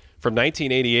see from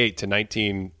 1988 to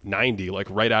 1990, like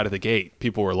right out of the gate,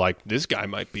 people were like, this guy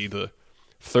might be the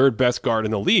 3rd best guard in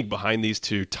the league behind these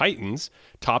 2 Titans,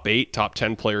 top 8, top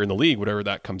 10 player in the league, whatever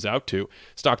that comes out to.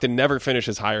 Stockton never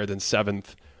finishes higher than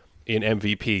 7th in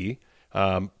MVP.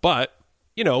 But,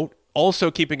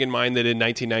 also keeping in mind that in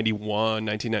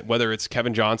 1991, whether it's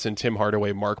Kevin Johnson, Tim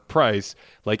Hardaway, Mark Price,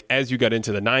 like as you got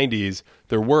into the 90s,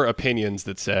 there were opinions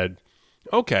that said,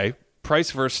 okay,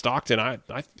 Price versus Stockton. I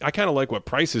kind of like what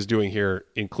Price is doing here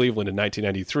in Cleveland in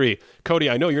 1993. Cody,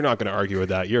 I know you're not going to argue with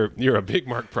that. You're a big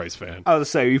Mark Price fan. I was going to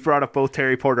say, you brought up both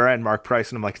Terry Porter and Mark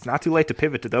Price, and I'm like, it's not too late to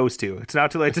pivot to those 2. It's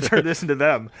not too late to turn this into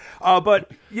them.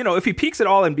 But, if he peaks at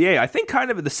All-NBA, I think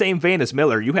kind of in the same vein as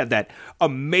Miller, you had that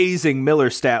amazing Miller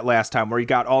stat last time where he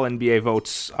got All-NBA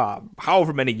votes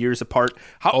however many years apart.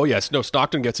 Oh, yes. No,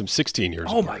 Stockton gets him 16 years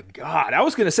apart. Oh, my God. I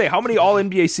was going to say, how many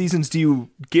All-NBA seasons do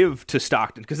you give to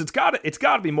Stockton? Because it's got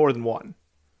to be more than 1.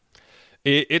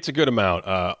 It's a good amount.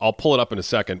 I'll pull it up in a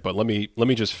second, but let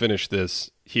me just finish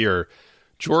this here.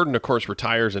 Jordan, of course,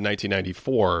 retires in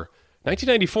 1994.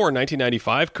 1994 and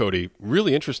 1995, Cody,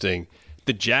 really interesting.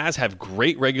 The Jazz have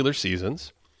great regular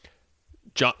seasons.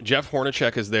 Jeff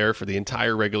Hornacek is there for the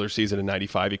entire regular season in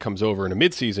 95. He comes over in a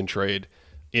midseason trade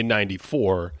in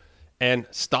 94. And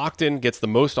Stockton gets the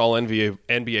most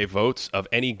All-NBA votes of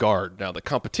any guard. Now, the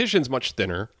competition's much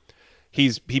thinner. He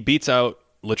beats out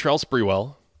Latrell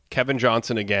Sprewell, Kevin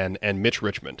Johnson again, and Mitch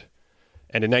Richmond.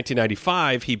 And in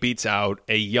 1995, he beats out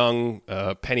a young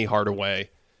Penny Hardaway,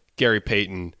 Gary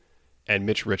Payton, and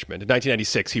Mitch Richmond. In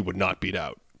 1996, he would not beat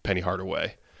out Penny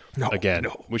Hardaway. Again,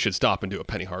 we should stop and do a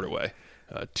Penny Hardaway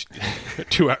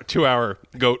 2-hour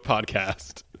GOAT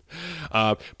podcast.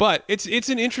 But it's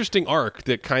an interesting arc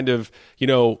that kind of,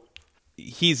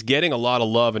 he's getting a lot of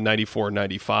love in 94 and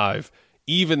 95,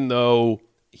 even though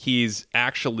he's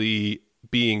actually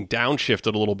being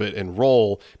downshifted a little bit in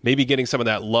role, maybe getting some of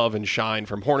that love and shine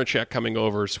from Hornacek coming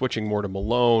over, switching more to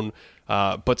Malone.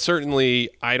 But certainly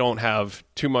I don't have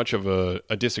too much of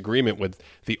a disagreement with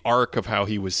the arc of how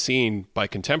he was seen by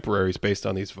contemporaries based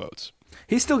on these votes.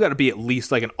 He's still got to be at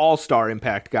least like an all-star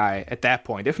impact guy at that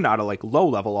point, if not a like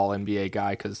low-level all-NBA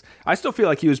guy, because I still feel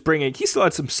like he still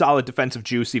had some solid defensive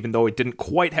juice, even though he didn't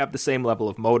quite have the same level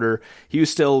of motor. He was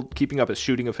still keeping up his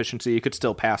shooting efficiency. He could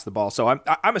still pass the ball. So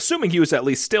I'm assuming he was at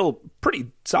least still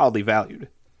pretty solidly valued.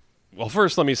 Well,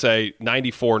 first let me say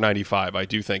 94, 95, I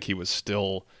do think he was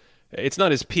still, it's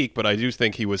not his peak, but I do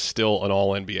think he was still an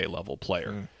all-NBA level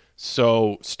player.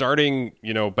 So starting,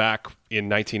 back in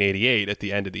 1988 at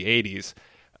the end of the 80s,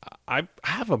 I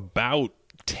have about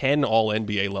 10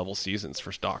 all-NBA level seasons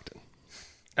for Stockton.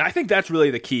 I think that's really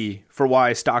the key for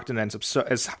why Stockton ends up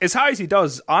as high as he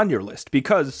does on your list,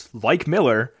 because like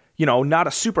Miller, not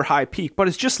a super high peak, but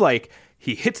it's just like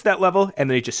he hits that level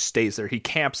and then he just stays there. He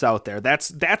camps out there.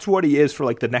 That's what he is for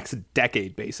like the next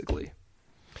decade, basically.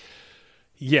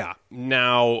 Yeah.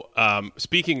 Now,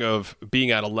 speaking of being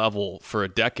at a level for a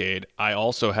decade, I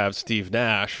also have Steve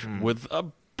Nash with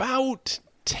about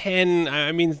 10.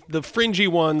 I mean, the fringy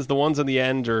ones, the ones on the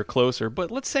end are closer,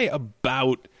 but let's say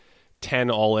about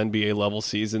 10 all-NBA level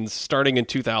seasons. Starting in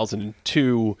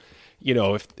 2002,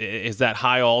 if is that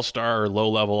high all-star or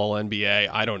low-level all-NBA?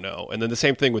 I don't know. And then the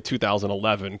same thing with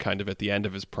 2011, kind of at the end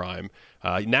of his prime.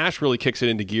 Nash really kicks it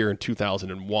into gear in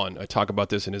 2001. I talk about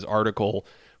this in his article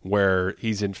where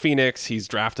he's in Phoenix. He's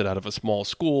drafted out of a small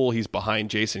school. He's behind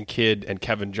Jason Kidd and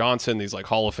Kevin Johnson, these like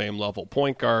Hall of Fame level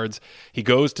point guards. He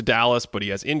goes to Dallas, but he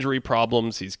has injury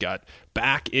problems. He's got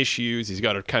back issues. He's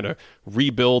got to kind of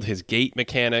rebuild his gate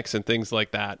mechanics and things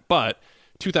like that. But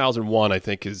 2001, I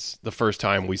think, is the first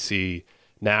time we see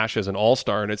Nash as an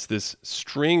all-star, and it's this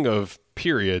string of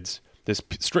periods.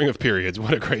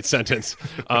 What a great sentence.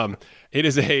 It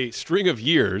is a string of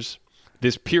years,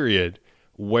 this period,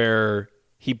 where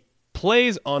he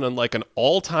plays on an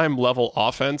all-time level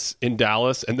offense in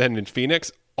Dallas and then in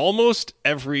Phoenix almost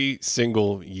every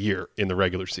single year in the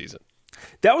regular season.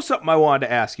 That was something I wanted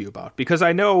to ask you about, because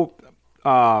I know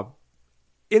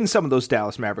in some of those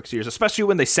Dallas Mavericks years, especially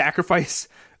when they sacrifice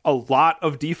a lot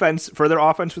of defense for their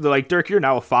offense, where they're like, Dirk, you're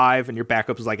now a 5 and your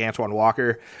backup is like Antoine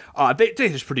Walker. They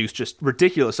just produce just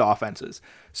ridiculous offenses.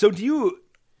 So do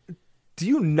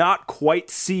you not quite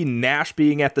see Nash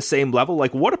being at the same level?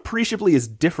 Like, what appreciably is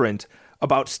different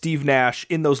about Steve Nash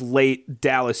in those late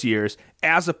Dallas years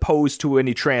as opposed to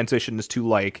any transitions to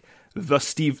like the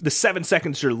 7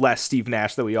 seconds or less Steve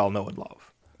Nash that we all know and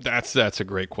love? That's a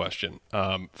great question.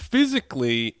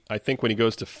 Physically, I think when he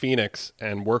goes to Phoenix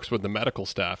and works with the medical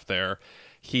staff there,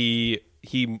 he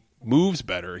moves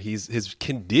better. His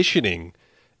conditioning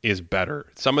is better.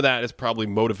 Some of that is probably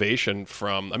motivation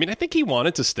from, I think he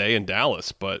wanted to stay in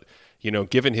Dallas, but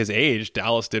given his age,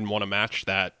 Dallas didn't want to match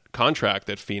that contract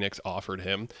that Phoenix offered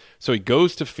him. So he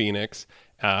goes to Phoenix.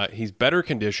 He's better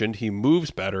conditioned. He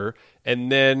moves better,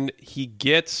 and then he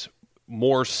gets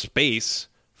more space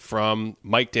from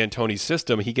Mike D'Antoni's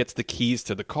system. He gets the keys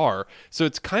to the car. So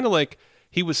it's kind of like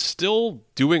he was still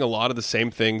doing a lot of the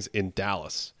same things in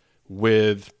Dallas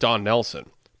with Don Nelson.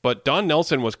 But Don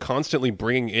Nelson was constantly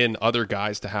bringing in other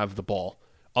guys to have the ball,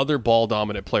 other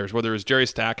ball-dominant players, whether it was Jerry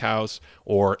Stackhouse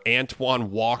or Antoine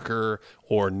Walker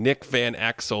or Nick Van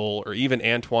Exel or even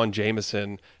Antoine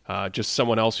Jameson, just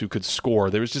someone else who could score.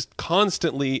 There was just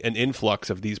constantly an influx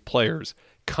of these players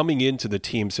coming into the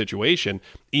team situation,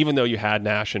 even though you had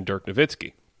Nash and Dirk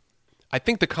Nowitzki. I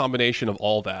think the combination of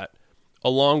all that,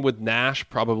 along with Nash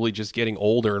probably just getting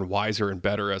older and wiser and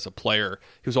better as a player,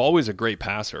 he was always a great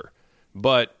passer.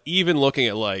 But even looking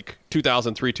at like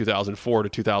 2003, 2004 to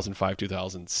 2005,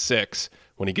 2006,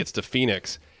 when he gets to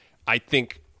Phoenix, I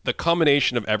think the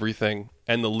combination of everything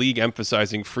and the league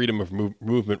emphasizing freedom of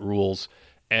movement rules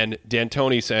and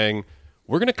D'Antoni saying,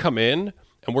 we're going to come in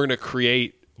and we're going to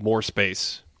create more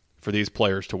space for these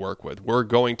players to work with. We're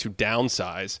going to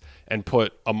downsize and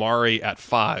put Amari at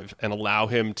 5 and allow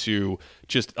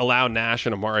Nash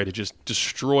and Amari to just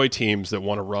destroy teams that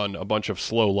want to run a bunch of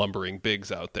slow lumbering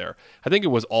bigs out there. I think it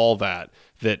was all that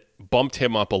bumped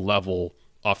him up a level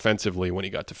offensively when he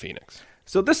got to Phoenix.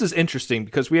 So this is interesting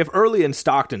because we have early in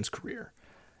Stockton's career,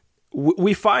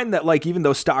 we find that like even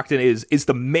though Stockton is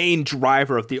the main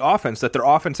driver of the offense, that their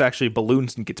offense actually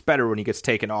balloons and gets better when he gets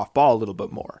taken off ball a little bit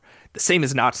more. The same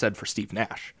is not said for Steve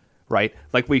Nash, right?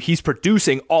 Like he's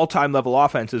producing all-time level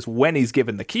offenses when he's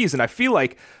given the keys, and I feel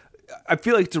like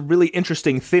it's a really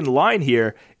interesting thin line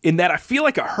here in that I feel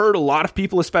like I heard a lot of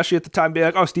people, especially at the time, be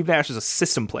like, "Oh, Steve Nash is a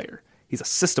system player. He's a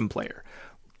system player."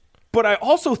 But I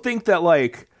also think that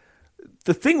like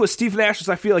the thing with Steve Nash is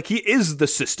I feel like he is the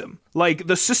system. Like,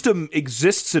 the system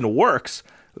exists and works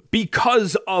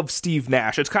because of Steve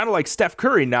Nash. It's kind of like Steph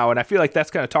Curry now, and I feel like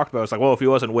that's kind of talked about. It's like, well, if he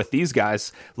wasn't with these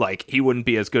guys, like, he wouldn't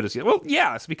be as good as he... Well,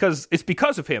 yeah, it's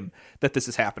because of him that this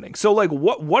is happening. So, like,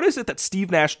 what is it that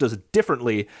Steve Nash does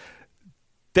differently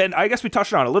than... I guess we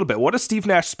touched on it a little bit. What does Steve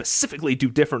Nash specifically do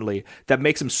differently that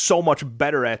makes him so much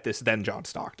better at this than John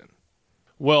Stockton?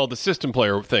 Well, the system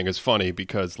player thing is funny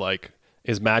because, like...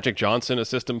 Is Magic Johnson a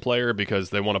system player because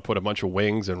they want to put a bunch of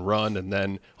wings and run and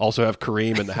then also have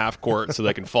Kareem in the half court so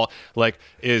they can fall? Like,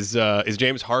 is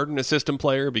James Harden a system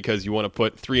player because you want to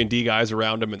put 3-and-D guys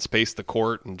around him and space the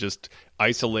court and just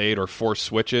isolate or force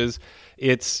switches?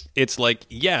 It's like,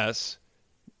 yes,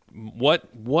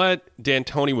 what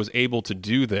D'Antoni was able to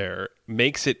do there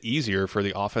makes it easier for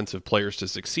the offensive players to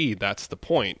succeed. That's the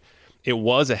point. It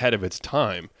was ahead of its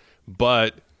time,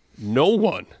 but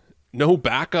no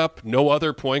backup, no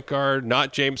other point guard,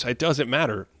 not James. It doesn't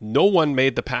matter. No one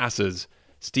made the passes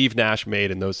Steve Nash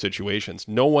made in those situations.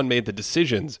 No one made the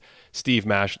decisions Steve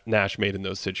Nash made in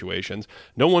those situations.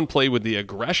 No one played with the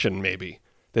aggression, maybe,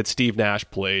 that Steve Nash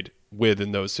played with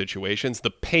in those situations.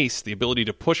 The pace, the ability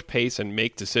to push pace and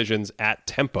make decisions at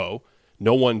tempo,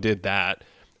 no one did that.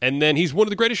 And then he's one of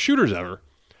the greatest shooters ever.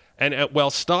 And while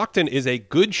Stockton is a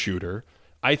good shooter,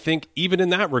 I think even in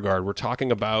that regard, we're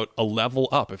talking about a level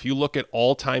up. If you look at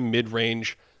all-time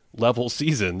mid-range level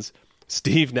seasons,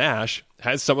 Steve Nash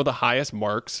has some of the highest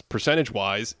marks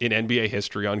percentage-wise in NBA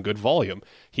history on good volume.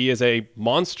 He is a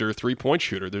monster three-point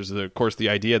shooter. There's, of course, the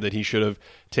idea that he should have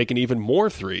taken even more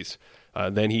threes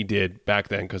than he did back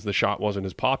then because the shot wasn't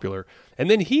as popular. And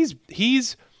then he's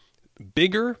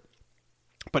bigger,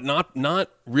 but not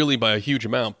really by a huge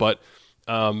amount, but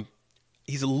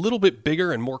he's a little bit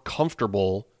bigger and more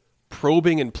comfortable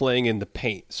probing and playing in the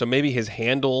paint. So maybe his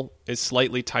handle is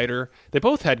slightly tighter. They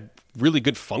both had really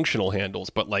good functional handles,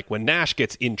 but like when Nash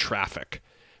gets in traffic,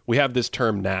 we have this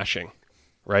term nashing,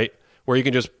 right? Where you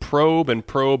can just probe and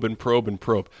probe and probe and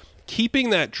probe. Keeping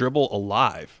that dribble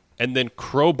alive and then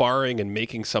crowbarring and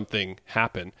making something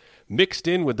happen, mixed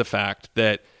in with the fact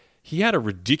that he had a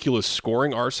ridiculous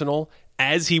scoring arsenal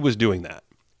as he was doing that,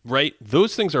 right?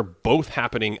 Those things are both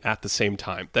happening at the same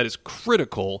time. That is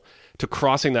critical to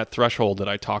crossing that threshold that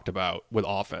I talked about with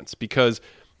offense, because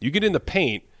you get in the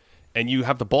paint and you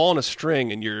have the ball on a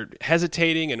string and you're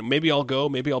hesitating and maybe I'll go,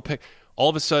 maybe I'll pick. All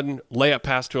of a sudden, layup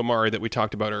pass to Amari that we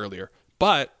talked about earlier.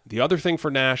 But the other thing for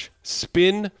Nash,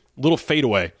 spin, little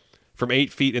fadeaway from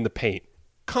 8 feet in the paint.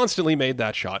 Constantly made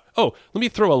that shot. Oh, let me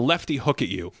throw a lefty hook at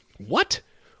you. What?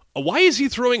 Why is he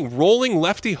throwing rolling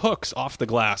lefty hooks off the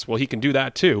glass? Well, he can do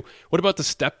that too. What about the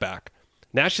step back?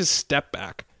 Nash's step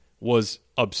back was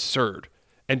absurd.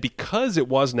 And because it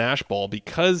was Nash ball,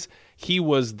 because he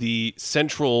was the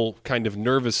central kind of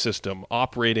nervous system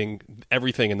operating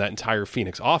everything in that entire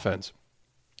Phoenix offense,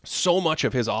 so much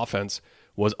of his offense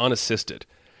was unassisted.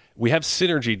 We have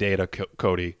synergy data,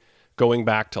 Cody, going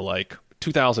back to like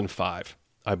 2005,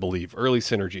 I believe, early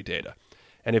synergy data.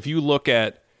 And if you look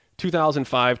at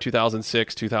 2005,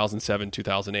 2006, 2007,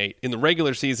 2008, in the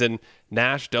regular season,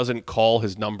 Nash doesn't call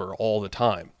his number all the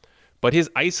time. But his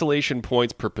isolation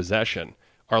points per possession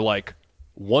are like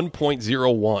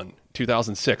 1.01,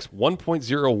 2006,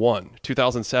 1.01,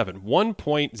 2007,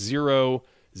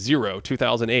 1.00,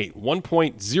 2008,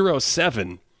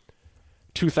 1.07,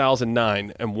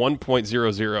 2009, and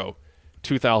 1.00,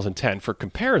 2010. For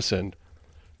comparison,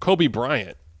 Kobe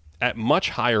Bryant at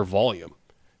much higher volume.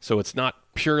 So it's not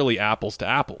purely apples to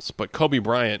apples, but Kobe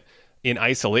Bryant in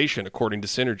isolation, according to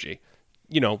Synergy,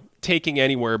 taking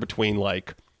anywhere between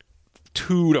like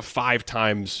 2 to 5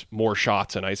 times more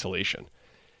shots in isolation.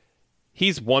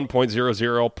 He's 1.00,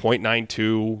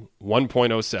 0.92,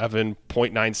 1.07,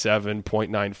 0.97,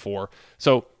 0.94.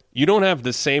 So you don't have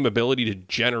the same ability to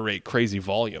generate crazy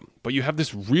volume, but you have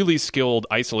this really skilled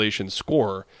isolation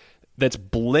scorer that's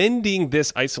blending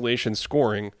this isolation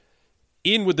scoring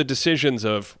in with the decisions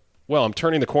of, well, I'm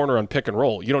turning the corner on pick and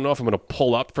roll. You don't know if I'm going to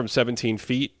pull up from 17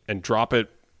 feet and drop it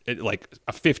at like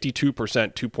a 52%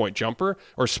 2-point jumper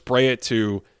or spray it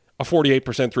to a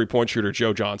 48% three-point shooter,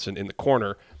 Joe Johnson, in the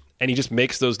corner. And he just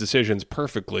makes those decisions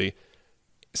perfectly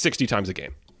 60 times a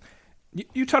game.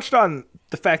 You touched on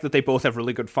the fact that they both have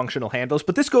really good functional handles,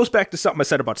 but this goes back to something I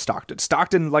said about Stockton.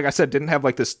 Stockton, like I said, didn't have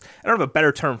like this, I don't have a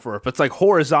better term for it, but it's like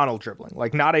horizontal dribbling,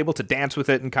 like not able to dance with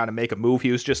it and kind of make a move.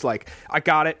 He was just like, I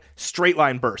got it, straight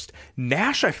line burst.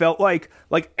 Nash, I felt like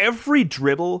every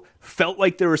dribble felt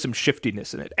like there was some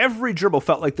shiftiness in it. Every dribble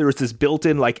felt like there was this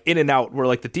built-in like in and out where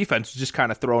like the defense was just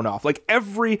kind of thrown off. Like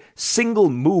every single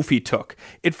move he took,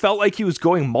 it felt like he was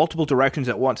going multiple directions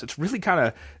at once. It's really kind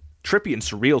of trippy and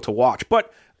surreal to watch.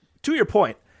 But to your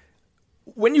point,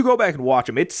 when you go back and watch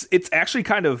him, it's actually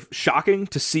kind of shocking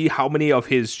to see how many of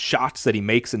his shots that he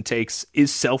makes and takes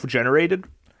is self-generated.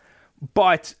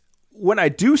 But when I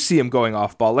do see him going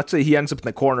off ball, let's say he ends up in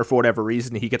the corner for whatever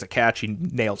reason, he gets a catch, he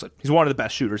nails it. He's one of the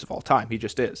best shooters of all time. He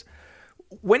just is.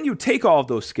 When you take all of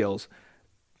those skills,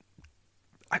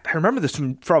 I remember this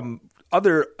from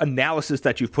other analysis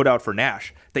that you've put out for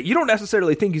Nash, that you don't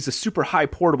necessarily think he's a super high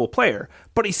portable player,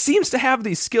 but he seems to have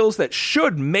these skills that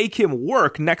should make him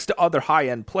work next to other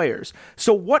high-end players.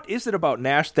 So what is it about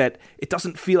Nash that it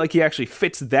doesn't feel like he actually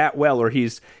fits that well, or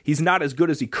he's not as good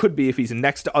as he could be if he's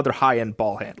next to other high-end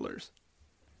ball handlers?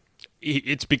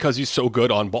 It's because he's so good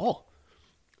on ball.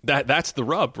 That's the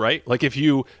rub, right? Like if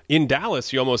you, in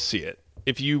Dallas, you almost see it.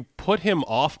 If you put him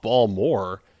off ball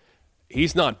more,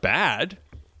 he's not bad.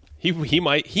 He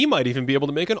might even be able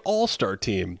to make an all-star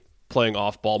team playing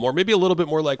off ball more, maybe a little bit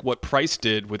more like what Price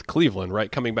did with Cleveland,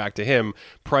 right? Coming back to him,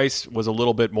 Price was a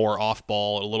little bit more off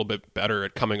ball, a little bit better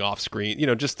at coming off screen,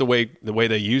 just the way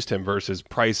they used him versus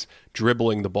Price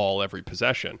dribbling the ball every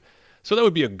possession. So that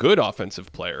would be a good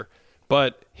offensive player,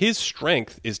 but his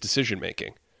strength is decision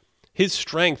making. His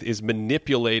strength is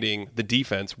manipulating the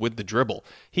defense with the dribble.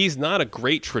 He's not a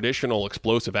great traditional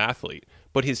explosive athlete,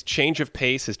 but his change of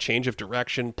pace, his change of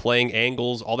direction, playing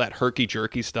angles, all that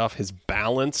herky-jerky stuff, his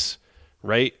balance,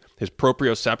 right? His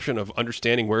proprioception of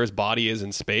understanding where his body is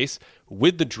in space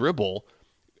with the dribble.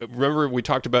 Remember we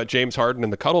talked about James Harden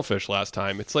and the cuttlefish last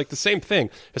time. It's like the same thing.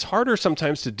 It's harder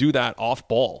sometimes to do that off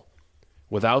ball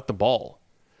without the ball.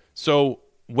 So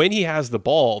when he has the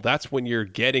ball, that's when you're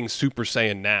getting Super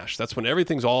Saiyan Nash. That's when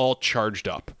everything's all charged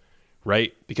up,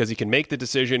 right? Because he can make the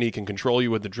decision. He can control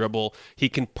you with the dribble. He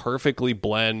can perfectly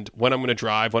blend when I'm going to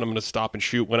drive, when I'm going to stop and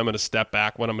shoot, when I'm going to step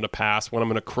back, when I'm going to pass, when I'm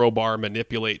going to crowbar,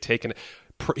 manipulate, take it.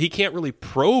 He can't really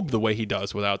probe the way he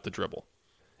does without the dribble.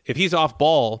 If he's off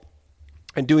ball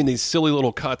and doing these silly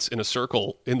little cuts in a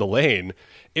circle in the lane,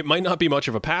 it might not be much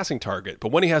of a passing target.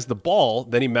 But when he has the ball,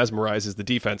 then he mesmerizes the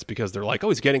defense because they're like, oh,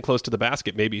 he's getting close to the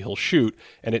basket. Maybe he'll shoot.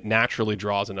 And it naturally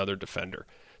draws another defender.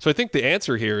 So I think the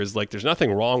answer here is like there's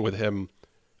nothing wrong with him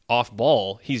off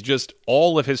ball. He's just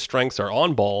all of his strengths are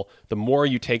on ball. The more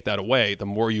you take that away, the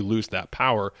more you lose that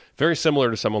power. Very similar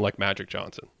to someone like Magic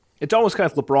Johnson. It's almost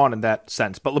kind of LeBron in that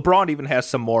sense, but LeBron even has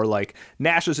some more like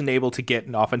Nash isn't able to get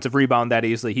an offensive rebound that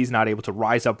easily. He's not able to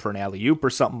rise up for an alley-oop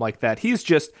or something like that. He's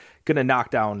just going to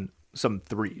knock down some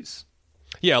threes.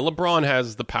 Yeah, LeBron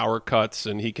has the power cuts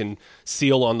and he can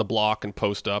seal on the block and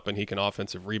post up and he can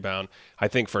offensive rebound. I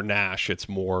think for Nash, it's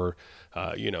more,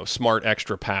 smart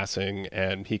extra passing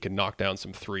and he can knock down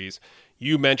some threes.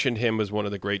 You mentioned him as one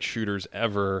of the great shooters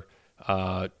ever.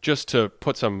 Just to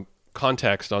put some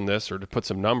context on this or to put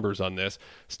some numbers on this,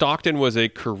 Stockton was a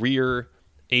career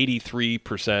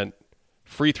 83%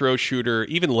 free throw shooter.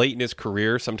 Even late in his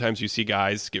career, sometimes you see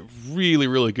guys get really,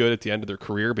 really good at the end of their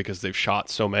career because they've shot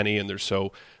so many and they're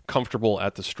so comfortable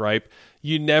at the stripe.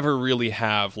 You never really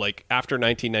have, like after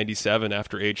 1997,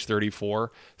 after age 34,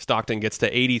 Stockton gets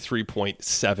to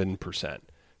 83.7%.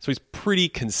 So he's pretty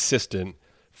consistent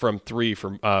from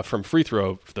the free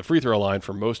throw line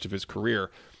for most of his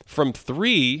career. From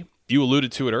three, you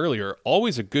alluded to it earlier,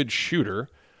 always a good shooter,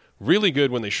 really good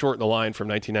when they shortened the line from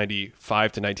 1995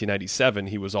 to 1997.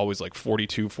 He was always like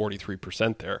 42,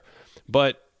 43% there.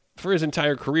 But for his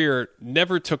entire career,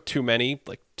 never took too many,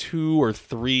 like 2 or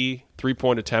 3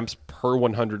 3-point attempts per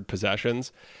 100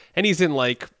 possessions. And he's in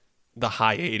like the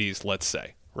high 80s, let's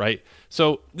say, right?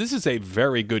 So this is a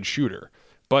very good shooter.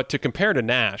 But to compare to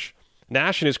Nash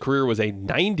in his career was a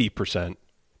 90%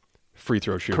 free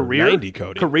throw shooter. Career? 90,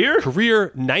 Cody.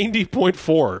 Career 90.4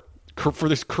 for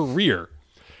this career.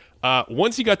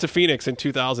 Once he got to Phoenix in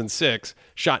 2006,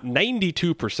 shot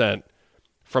 92%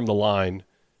 from the line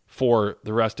for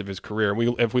the rest of his career.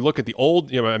 And if we look at the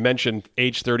old, I mentioned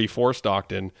age 34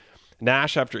 Stockton,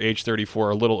 Nash after age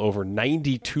 34, a little over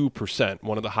 92%,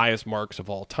 one of the highest marks of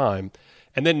all time.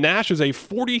 And then Nash is a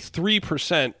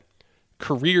 43%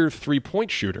 career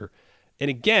three-point shooter. And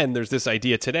again, there's this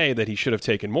idea today that he should have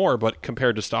taken more, but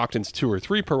compared to Stockton's 2 or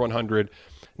 3 per 100,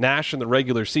 Nash in the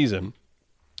regular season,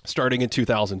 starting in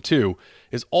 2002,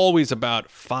 is always about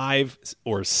 5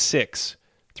 or 6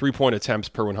 3-point attempts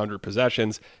per 100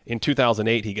 possessions. In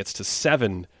 2008, he gets to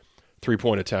 7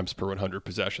 3-point attempts per 100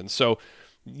 possessions. So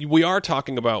we are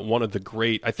talking about one of the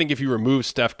great, I think if you remove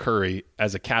Steph Curry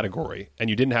as a category and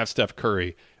you didn't have Steph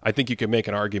Curry, I think you could make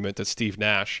an argument that Steve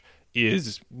Nash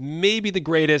is maybe the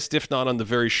greatest, if not on the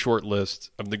very short list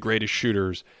of the greatest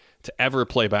shooters to ever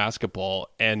play basketball.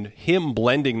 And him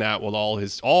blending that with all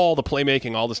the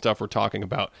playmaking, all the stuff we're talking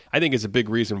about, I think is a big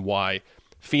reason why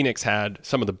Phoenix had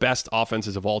some of the best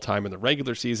offenses of all time in the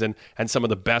regular season and some of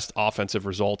the best offensive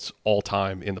results all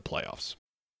time in the playoffs.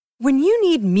 When you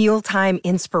need mealtime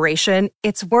inspiration,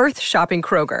 it's worth shopping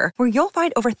Kroger, where you'll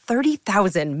find over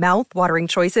 30,000 mouth-watering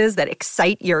choices that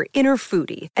excite your inner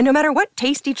foodie. And no matter what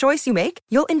tasty choice you make,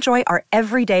 you'll enjoy our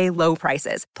everyday low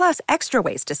prices, plus extra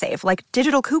ways to save, like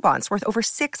digital coupons worth over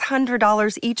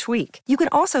 $600 each week. You can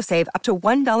also save up to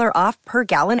 $1 off per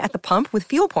gallon at the pump with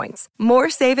fuel points.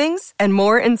 More savings and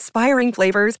more inspiring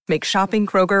flavors make shopping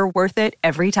Kroger worth it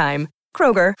every time.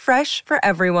 Kroger, fresh for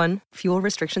everyone. Fuel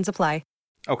restrictions apply.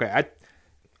 Okay, I'm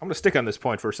going to stick on this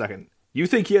point for a second. You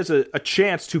think he has a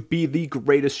chance to be the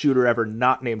greatest shooter ever,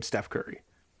 not named Steph Curry?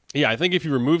 Yeah, I think if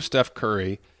you remove Steph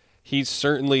Curry, he's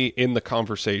certainly in the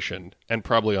conversation and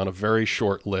probably on a very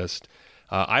short list.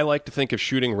 I like to think of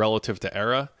shooting relative to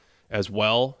era as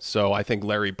well. So I think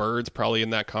Larry Bird's probably in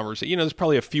that conversation. There's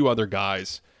probably a few other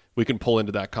guys we can pull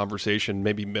into that conversation.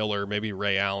 Maybe Miller, maybe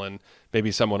Ray Allen,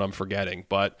 maybe someone I'm forgetting.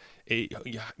 But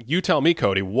you tell me,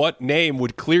 Cody, what name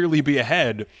would clearly be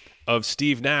ahead of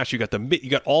Steve Nash? You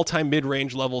got all-time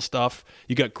mid-range level stuff.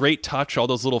 You got great touch, all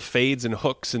those little fades and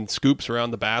hooks and scoops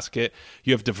around the basket.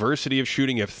 You have diversity of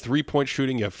shooting. You have three-point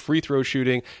shooting. You have free throw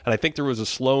shooting. And I think there was a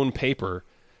Sloan paper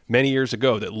many years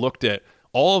ago that looked at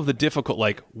all of the difficult,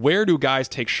 like, where do guys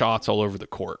take shots all over the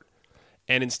court?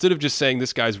 And instead of just saying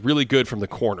this guy's really good from the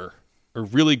corner or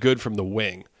really good from the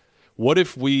wing, what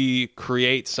if we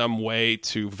create some way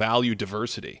to value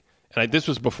diversity? And this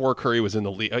was before Curry was in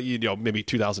the league, maybe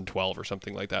 2012 or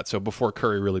something like that. So before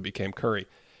Curry really became Curry.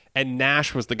 And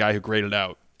Nash was the guy who graded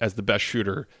out as the best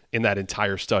shooter in that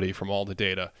entire study from all the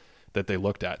data that they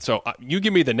looked at. So you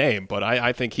give me the name, but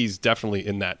I think he's definitely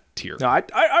in that tier. No,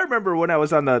 I remember when I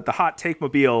was on the Hot Take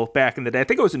Mobile back in the day, I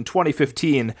think it was in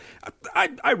 2015,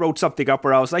 I wrote something up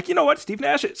where I was like, you know what, Steve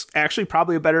Nash is actually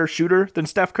probably a better shooter than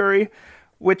Steph Curry,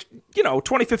 which,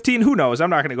 2015, who knows? I'm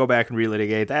not going to go back and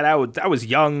relitigate that. I was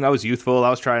young, I was youthful, I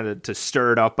was trying to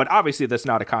stir it up, but obviously that's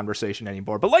not a conversation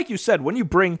anymore. But like you said, when you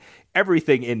bring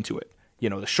everything into it,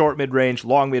 the short mid-range,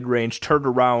 long mid-range,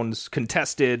 turnarounds,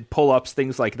 contested, pull-ups,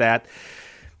 things like that.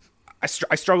 I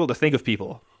struggle to think of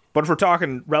people. But if we're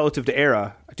talking relative to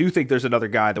era, I do think there's another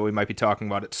guy that we might be talking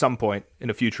about at some point in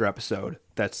a future episode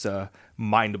that's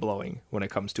mind-blowing when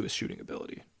it comes to his shooting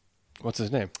ability. What's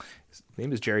his name? His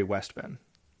name is Jerry West, Ben.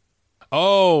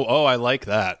 Oh, I like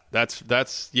that.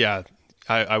 That's yeah.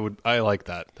 I like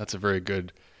that. That's a very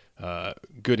good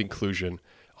inclusion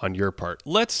on your part.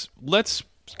 Let's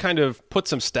kind of put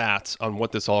some stats on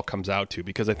what this all comes out to,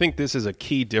 because I think this is a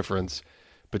key difference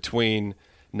between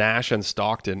Nash and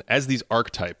Stockton as these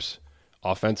archetypes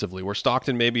offensively, where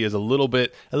Stockton maybe is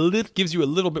gives you a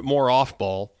little bit more off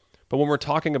ball, but when we're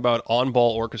talking about on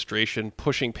ball orchestration,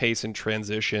 pushing pace in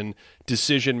transition,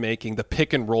 decision making, the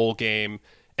pick and roll game,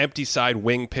 empty side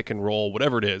wing pick and roll,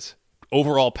 whatever it is,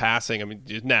 overall passing. I mean,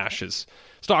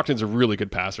 Stockton's a really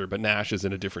good passer, but Nash is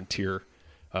in a different tier.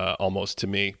 Almost to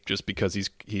me, just because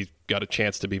he's got a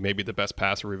chance to be maybe the best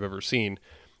passer we've ever seen.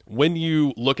 When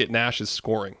you look at Nash's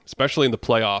scoring, especially in the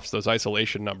playoffs, those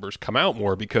isolation numbers come out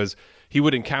more because he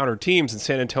would encounter teams, and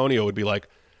San Antonio would be like,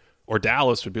 or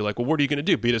Dallas would be like, well, what are you going to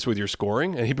do? Beat us with your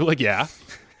scoring? And he'd be like, yeah,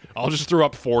 I'll just throw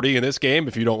up 40 in this game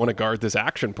if you don't want to guard this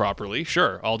action properly.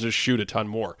 Sure, I'll just shoot a ton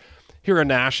more. Here are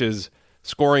Nash's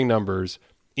scoring numbers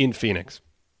in Phoenix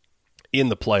in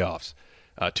the playoffs.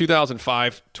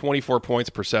 2005, 24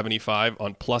 points per 75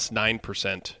 on plus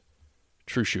 9%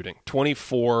 true shooting.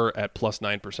 24 at plus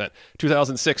 9%.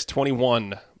 2006,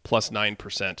 21 plus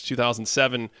 9%.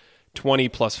 2007, 20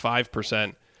 plus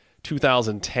 5%.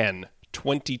 2010,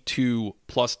 22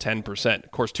 plus 10%.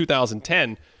 Of course,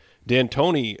 2010,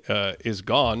 D'Antoni is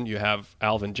gone. You have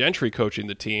Alvin Gentry coaching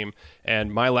the team,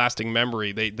 and my lasting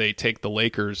memory, they take the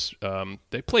Lakers.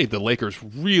 They played the Lakers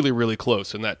really, really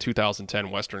close in that 2010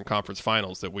 Western Conference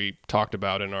Finals that we talked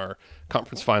about in our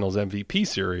Conference Finals MVP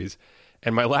series.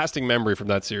 And my lasting memory from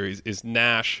that series is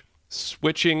Nash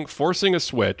forcing a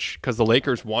switch, because the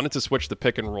Lakers wanted to switch the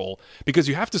pick and roll, because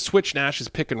you have to switch Nash's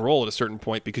pick and roll at a certain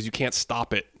point because you can't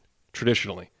stop it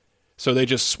traditionally. So they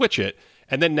just switch it,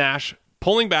 and then Nash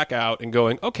pulling back out and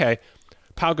going, okay,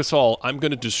 Pau Gasol, I'm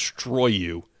going to destroy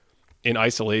you in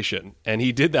isolation. And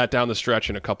he did that down the stretch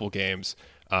in a couple games.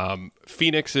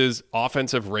 Phoenix's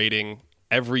offensive rating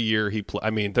every year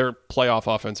their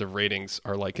playoff offensive ratings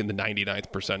are like in the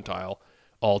 99th percentile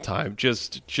all time.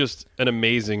 Just an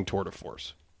amazing tour de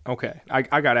force. Okay, I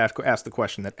got to ask the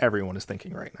question that everyone is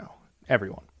thinking right now.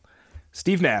 Everyone.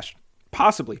 Steve Nash,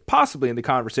 possibly in the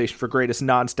conversation for greatest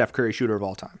non-Steph Curry shooter of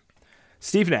all time.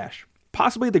 Steve Nash,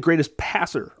 possibly the greatest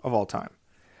passer of all time.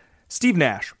 Steve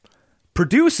Nash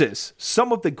produces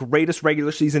some of the greatest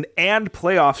regular season and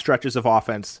playoff stretches of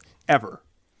offense ever.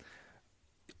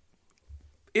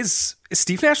 Is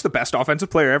Steve Nash the best offensive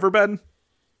player ever, Ben?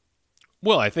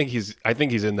 Well, I think he's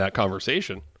in that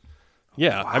conversation.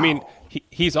 Yeah, wow. I mean,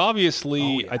 he's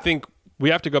obviously. I think we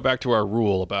have to go back to our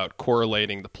rule about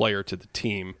correlating the player to the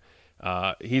team.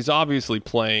 He's obviously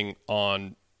playing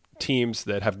on teams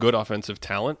that have good offensive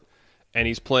talent, and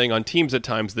he's playing on teams at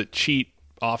times that cheat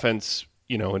offense,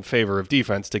 in favor of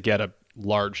defense to get a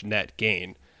large net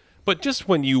gain. But just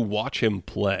when you watch him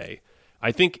play,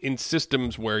 I think in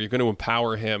systems where you're going to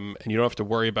empower him and you don't have to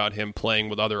worry about him playing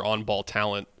with other on-ball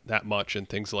talent that much and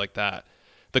things like that,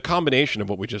 the combination of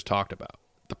what we just talked about,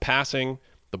 the passing,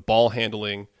 the ball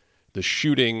handling, the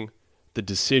shooting, the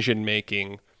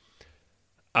decision-making,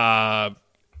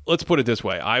 let's put it this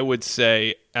way. I would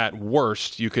say at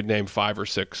worst, you could name 5 or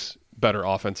 6 better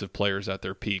offensive players at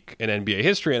their peak in NBA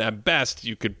history, and at best,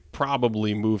 you could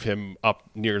probably move him up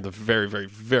near the very, very,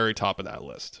 very top of that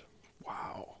list.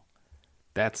 Wow.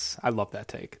 I love that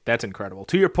take. That's incredible.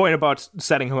 To your point about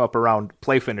setting him up around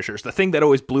play finishers, the thing that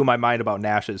always blew my mind about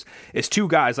Nash is 2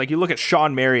 guys. Like, you look at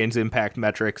Sean Marion's impact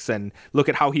metrics and look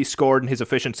at how he scored and his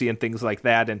efficiency and things like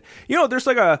that. And, there's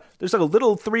like a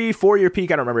little 3-4 year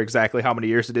peak. I don't remember exactly how many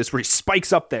years it is where he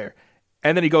spikes up there.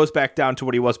 And then he goes back down to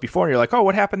what he was before, and you're like, oh,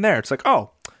 what happened there? It's like,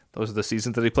 oh, those are the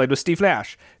seasons that he played with Steve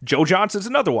Nash. Joe Johnson's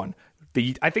another one.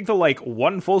 I think the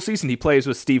one full season he plays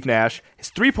with Steve Nash,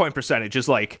 his 3-point percentage is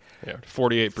 48%.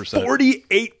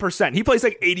 48%. He plays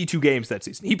 82 games that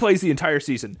season. He plays the entire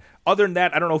season. Other than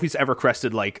that, I don't know if he's ever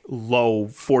crested low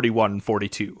 41,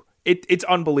 42. It's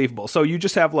unbelievable. So you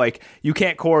just have you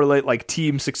can't correlate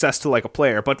team success to a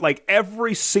player, but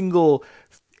every single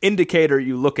indicator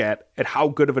you look at how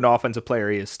good of an offensive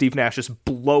player he is, Steve Nash just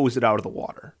blows it out of the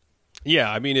water. Yeah,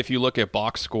 I mean, if you look at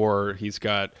box score, he's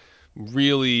got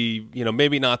really,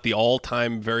 maybe not the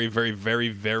all-time very, very, very,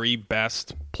 very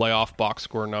best playoff box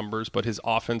score numbers, but his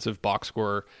offensive box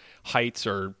score heights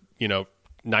are,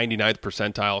 99th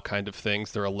percentile kind of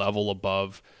things. They're a level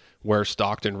above where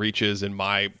Stockton reaches in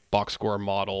my box score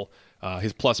model.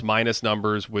 His plus-minus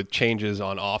numbers with changes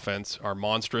on offense are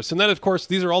monstrous. And then, of course,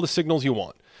 these are all the signals you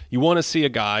want. You want to see a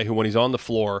guy who, when he's on the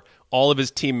floor, all of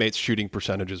his teammates' shooting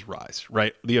percentages rise,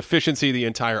 right? The efficiency of the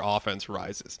entire offense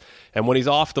rises. And when he's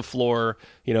off the floor,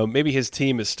 maybe his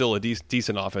team is still a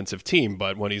decent offensive team,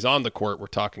 but when he's on the court, we're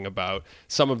talking about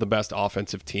some of the best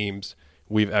offensive teams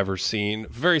we've ever seen.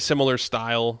 Very similar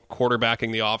style,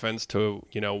 quarterbacking the offense to,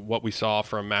 what we saw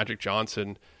from Magic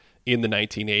Johnson in the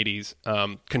 1980s.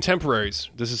 Contemporaries,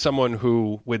 this is someone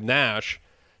who, with Nash,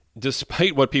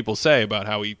 despite what people say about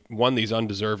how he won these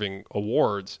undeserving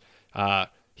awards,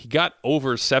 he got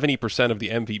over 70% of the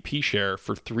MVP share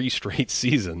for 3 straight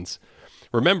seasons.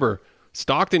 Remember,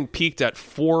 Stockton peaked at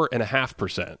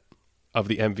 4.5% of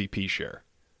the MVP share.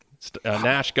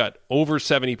 Nash got over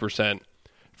 70%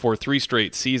 for 3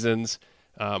 straight seasons.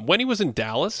 When he was in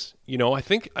Dallas, I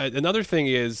think another thing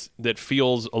is that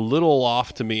feels a little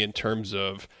off to me in terms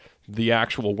of the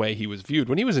actual way he was viewed.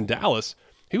 When he was in Dallas,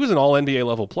 he was an all-NBA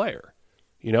level player.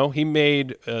 He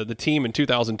made the team in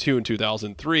 2002 and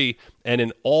 2003, and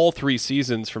in all 3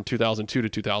 seasons from 2002 to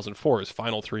 2004, his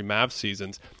final 3 Mavs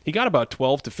seasons, he got about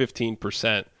 12 to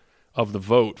 15% of the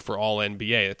vote for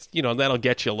all-NBA. It's, that'll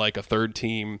get you a third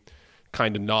team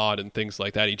kind of nod and things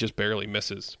like that. He just barely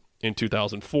misses in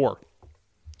 2004.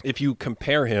 If you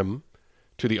compare him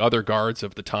to the other guards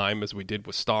of the time, as we did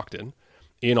with Stockton,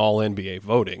 in all-NBA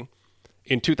voting,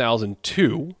 in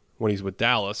 2002, when he's with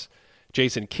Dallas,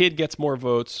 Jason Kidd gets more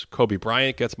votes, Kobe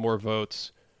Bryant gets more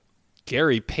votes,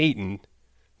 Gary Payton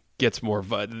gets more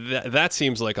votes. That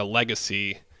seems like a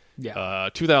legacy. Yeah.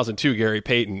 2002 Gary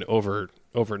Payton over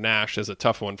Nash is a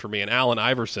tough one for me, and Allen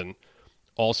Iverson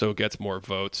also gets more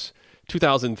votes.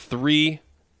 2003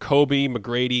 Kobe,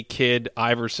 McGrady, Kidd,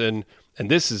 Iverson, and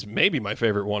this is maybe my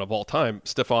favorite one of all time,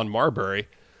 Stephon Marbury,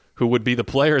 who would be the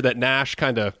player that Nash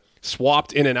kind of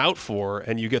swapped in and out for,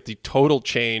 and you get the total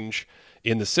change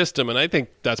in the system. And I think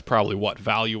that's probably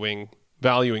valuing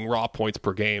raw points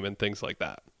per game and things like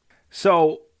that.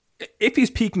 So if he's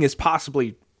peaking as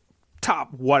possibly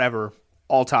top whatever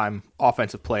all-time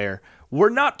offensive player, we're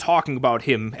not talking about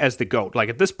him as the GOAT.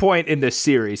 At this point in this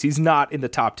series, he's not in the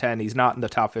top 10, he's not in the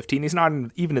top 15, he's not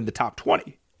even in the top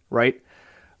 20, right?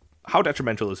 How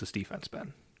detrimental has this defense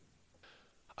been?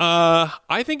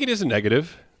 I think it is a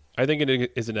negative. I think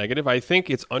it is a negative. I think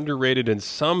it's underrated in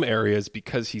some areas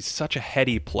because he's such a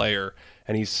heady player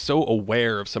and he's so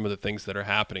aware of some of the things that are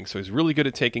happening. So he's really good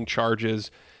at taking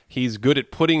charges. He's good at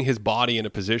putting his body in a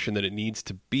position that it needs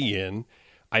to be in.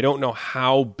 I don't know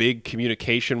how big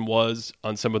communication was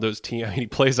on some of those teams. I mean, he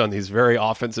plays on these very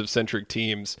offensive-centric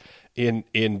teams in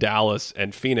Dallas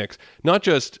and Phoenix, not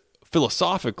just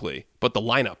philosophically, but the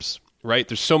lineups. Right?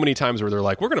 There's so many times where they're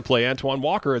like, we're going to play Antoine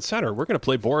Walker at center. We're going to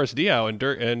play Boris Diaw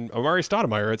and Amari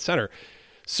Stoudemire at center.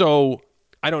 So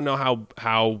I don't know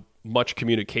how much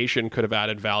communication could have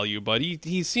added value, but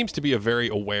he seems to be a very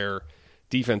aware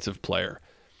defensive player.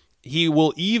 He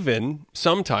will even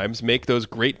sometimes make those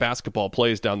great basketball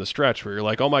plays down the stretch where you're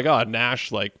like, oh my God,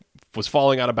 Nash was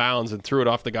falling out of bounds and threw it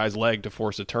off the guy's leg to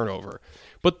force a turnover.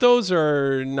 But those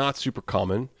are not super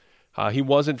common. He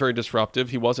wasn't very disruptive.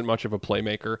 He wasn't much of a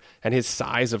playmaker. And his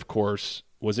size, of course,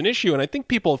 was an issue. And I think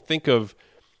people think of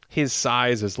his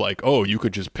size as you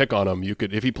could just pick on him.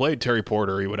 If he played Terry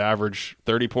Porter, he would average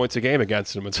 30 points a game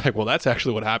against him. It's well, that's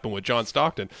actually what happened with John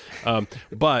Stockton.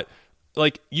 But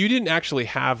you didn't actually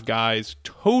have guys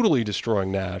totally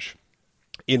destroying Nash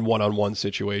in one-on-one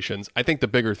situations. I think the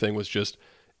bigger thing was just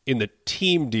in the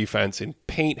team defense, in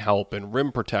paint help and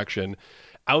rim protection.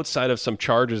 Outside of some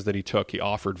charges that he took, he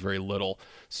offered very little.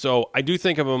 So I do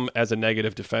think of him as a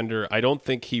negative defender. I don't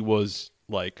think he was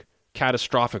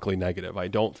catastrophically negative. I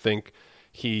don't think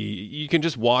you can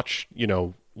just watch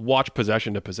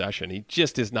possession to possession. He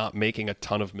just is not making a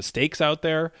ton of mistakes out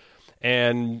there.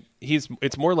 And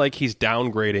it's more like he's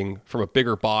downgrading from a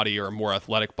bigger body or a more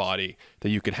athletic body that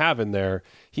you could have in there.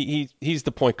 He's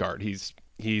the point guard.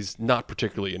 He's not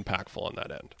particularly impactful on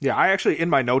that end. Yeah, I actually, in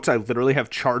my notes, I literally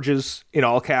have charges in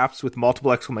all caps with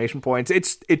multiple exclamation points.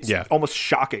 It's almost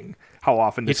shocking how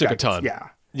often this he took guy a ton. Yeah.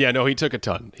 Yeah, no, he took a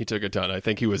ton. I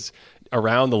think he was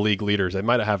around the league leaders. I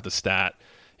might have the stat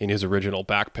in his original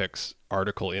Back Picks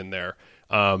article in there.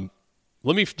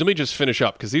 Let me just finish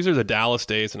up, because these are the Dallas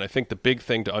days, and I think the big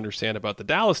thing to understand about the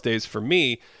Dallas days for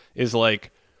me is,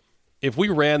 like, if we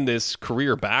ran this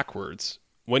career backwards,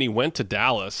 when he went to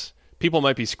Dallas, people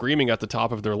might be screaming at the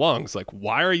top of their lungs, like,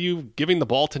 why are you giving the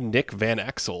ball to Nick Van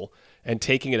Exel and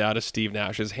taking it out of Steve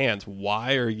Nash's hands?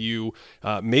 Why are you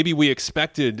maybe we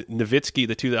expected Nowitzki,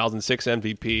 the 2006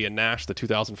 MVP, and Nash, the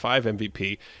 2005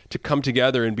 MVP, to come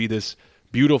together and be this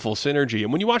beautiful synergy.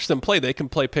 And when you watch them play, they can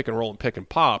play pick and roll and pick and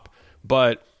pop.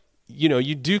 But, you know,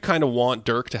 you do kind of want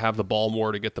Dirk to have the ball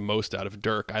more to get the most out of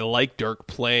Dirk. I like Dirk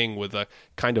playing with a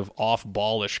kind of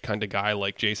off-ballish kind of guy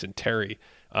like Jason Terry.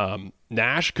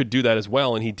 Nash could do that as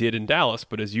well, and he did in Dallas.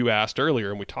 But as you asked earlier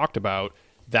and we talked about,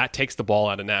 that takes the ball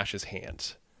out of Nash's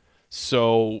hands.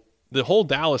 So the whole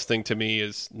Dallas thing to me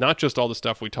is not just all the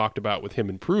stuff we talked about with him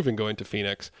improving going to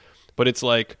Phoenix, but it's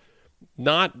like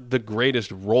not the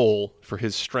greatest role for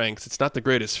his strengths. It's not the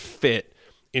greatest fit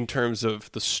in terms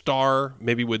of the star,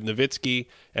 maybe with Nowitzki,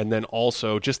 and then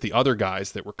also just the other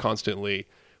guys that were constantly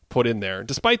put in there.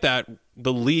 Despite that,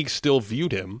 the league still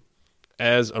viewed him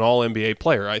as an all-NBA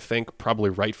player, I think probably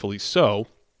rightfully so.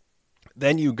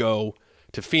 Then you go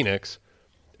to Phoenix.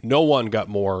 No one got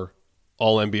more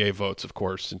all-NBA votes, of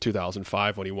course, in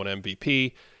 2005 when he won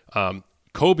MVP.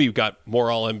 Kobe got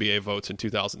more all-NBA votes in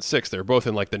 2006. They were both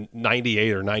in like the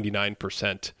 98 or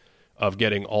 99% of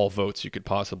getting all votes you could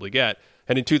possibly get.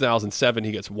 And in 2007,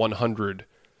 he gets 100%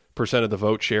 of the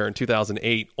vote share. In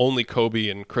 2008, only Kobe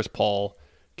and Chris Paul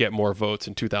get more votes.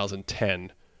 In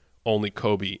 2010, only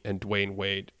Kobe and Dwayne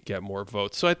Wade get more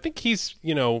votes. So I think he's,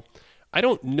 you know, I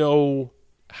don't know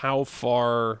how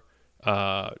far,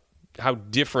 how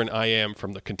different I am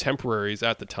from the contemporaries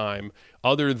at the time,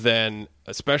 other than,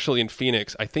 especially in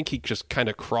Phoenix, I think he just kind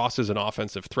of crosses an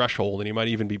offensive threshold, and he might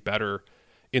even be better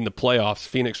in the playoffs.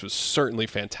 Phoenix was certainly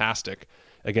fantastic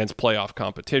against playoff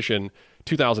competition.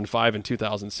 2005 and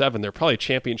 2007, they're probably a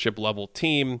championship level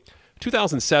team.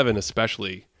 2007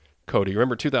 especially, Cody.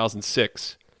 Remember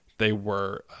 2006, they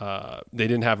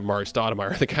didn't have Amari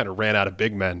Stoudemire. They kind of ran out of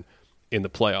big men in the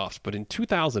playoffs. But in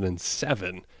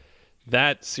 2007,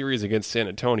 that series against San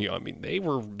Antonio, I mean, they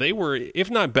were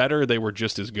if not better, they were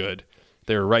just as good.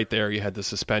 They were right there. You had the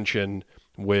suspension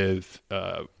with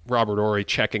Robert Horry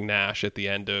checking Nash at the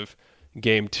end of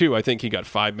Game 2. I think he got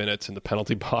 5 minutes in the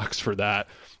penalty box for that,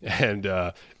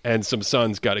 and some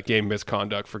Suns got a game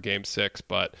misconduct for Game 6.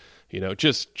 But you know,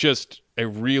 just a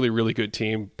really, really good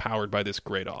team powered by this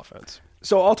great offense.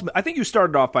 So ultimately, I think you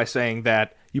started off by saying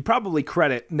that you probably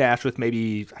credit Nash with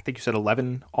maybe, I think you said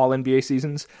 11 All-NBA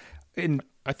seasons.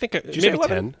 I think maybe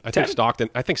 10. I think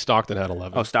Stockton had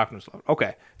 11. Oh, Stockton was 11.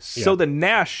 Okay. So the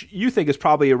Nash, you think, is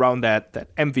probably around that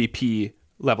MVP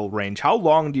level range. How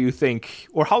long do you think,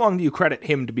 or how long do you credit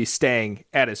him to be staying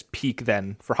at his peak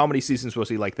then? For how many seasons was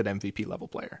he like that MVP level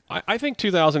player? I think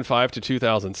 2005 to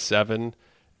 2007,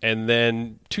 and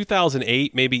then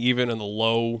 2008, maybe even in the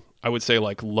low, I would say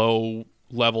like low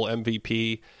level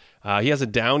MVP. He has a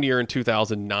down year in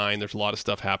 2009. There's a lot of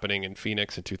stuff happening in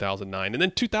Phoenix in 2009. And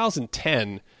then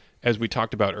 2010, as we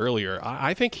talked about earlier,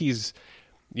 I think he's,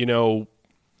 you know,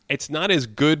 it's not as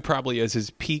good probably as his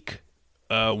peak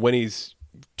when he's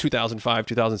 2005,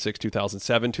 2006,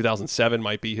 2007. 2007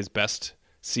 might be his best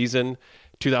season.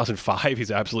 2005, he's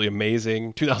absolutely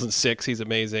amazing. 2006, he's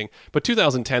amazing. But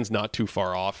 2010's not too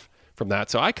far off from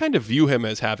that. So I kind of view him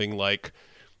as having, like,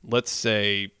 let's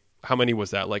say, how many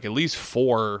was that? Like at least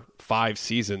 4-5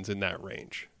 seasons in that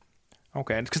range.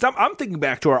 Okay, because I'm thinking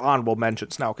back to our honorable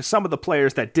mentions now, because some of the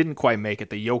players that didn't quite make it,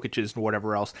 the Jokic's and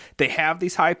whatever else, they have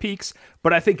these high peaks,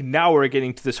 but I think now we're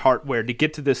getting to this part where to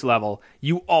get to this level,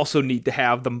 you also need to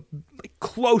have them like,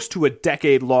 close to a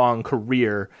decade-long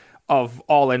career of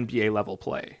all NBA level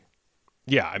play.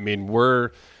 Yeah, I mean,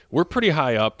 we're pretty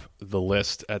high up the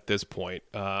list at this point.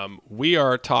 We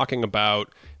are talking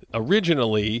about,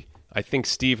 originally, I think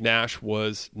Steve Nash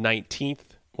was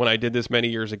 19th when I did this many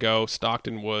years ago.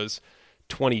 Stockton was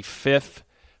 25th.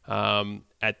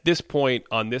 At this point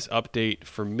on this update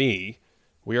for me,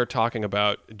 we are talking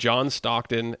about John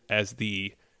Stockton as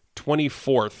the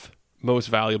 24th most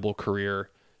valuable career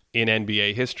in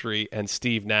NBA history and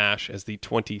Steve Nash as the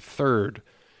 23rd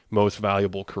most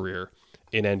valuable career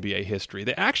in NBA history.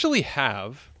 They actually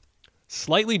have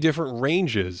slightly different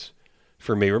ranges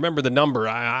for me. Remember the number.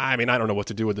 I mean, I don't know what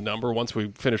to do with the number. Once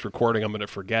we finish recording, I'm going to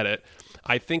forget it.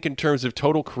 I think in terms of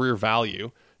total career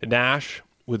value, Nash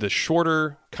with a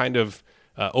shorter kind of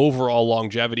overall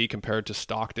longevity compared to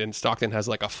Stockton. Stockton has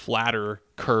like a flatter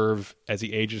curve as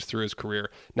he ages through his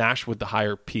career. Nash with the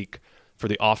higher peak for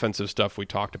the offensive stuff we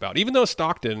talked about. Even though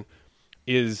Stockton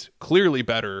is clearly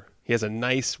better, he has a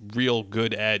nice, real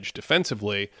good edge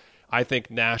defensively, I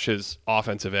think Nash's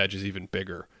offensive edge is even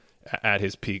bigger at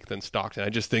his peak than Stockton. I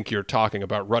just think you're talking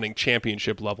about running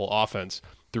championship level offense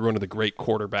through one of the great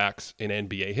quarterbacks in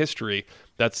NBA history.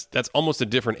 That's almost a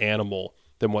different animal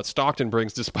than what Stockton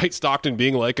brings, despite Stockton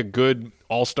being like a good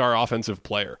all-star offensive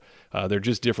player. They're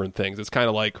just different things. It's kind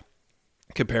of like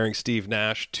comparing Steve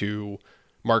Nash to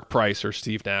Mark Price or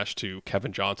Steve Nash to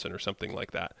Kevin Johnson or something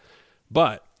like that.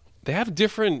 But they have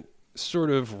different sort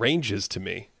of ranges to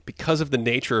me because of the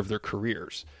nature of their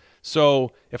careers.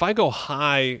 So if I go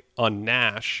high on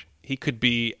Nash, he could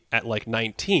be at like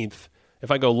 19th.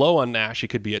 If I go low on Nash, he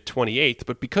could be at 28th.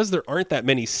 But because there aren't that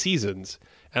many seasons,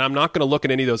 and I'm not going to look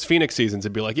at any of those Phoenix seasons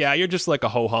and be like, yeah, you're just like a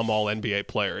ho-hum all-NBA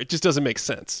player. It just doesn't make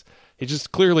sense. He's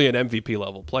just clearly an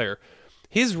MVP-level player.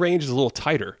 His range is a little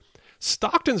tighter.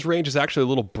 Stockton's range is actually a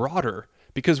little broader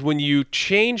because when you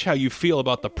change how you feel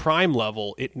about the prime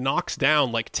level, it knocks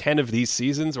down like 10 of these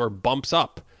seasons or bumps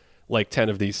up like 10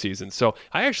 of these seasons. So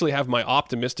I actually have my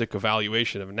optimistic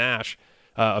evaluation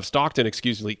of Stockton,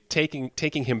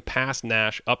 taking him past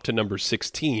Nash up to number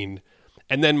 16,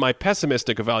 and then my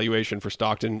pessimistic evaluation for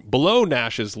Stockton below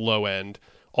Nash's low end,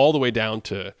 all the way down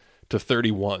to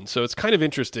 31. So it's kind of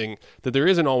interesting that there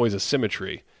isn't always a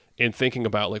symmetry in thinking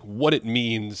about like what it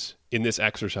means in this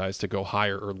exercise to go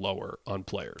higher or lower on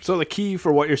players. So the key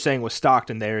for what you're saying with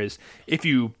Stockton there is if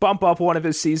you bump up one of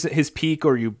his peak,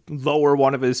 or you lower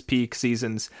one of his peak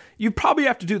seasons, you probably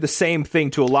have to do the same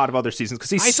thing to a lot of other seasons because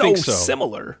he's so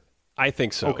similar. I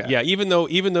think so. Okay. Yeah, even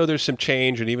though there's some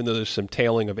change and even though there's some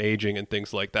tailing of aging and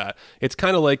things like that, it's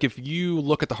kind of like if you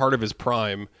look at the heart of his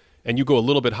prime and you go a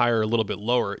little bit higher, a little bit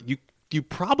lower, you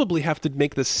probably have to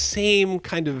make the same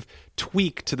kind of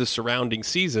tweak to the surrounding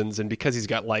seasons. And because he's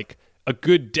got like a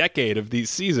good decade of these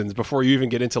seasons before you even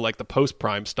get into like the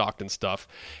post-prime Stockton stuff,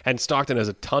 and Stockton has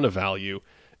a ton of value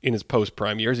in his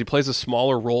post-prime years. He plays a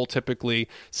smaller role typically.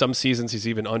 Some seasons he's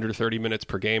even under 30 minutes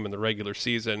per game in the regular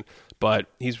season, but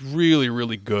he's really,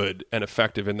 really good and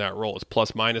effective in that role. His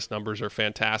plus-minus numbers are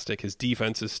fantastic. His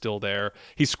defense is still there.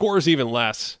 He scores even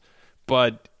less,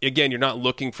 but again, you're not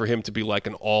looking for him to be like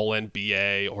an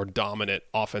all-NBA or dominant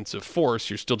offensive force.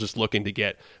 You're still just looking to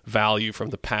get value from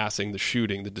the passing, the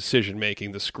shooting, the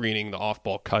decision-making, the screening, the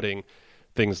off-ball cutting,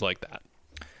 things like that.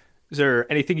 Is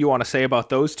there anything you want to say about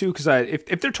those two? Because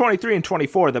if they're 23 and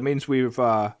 24, that means we've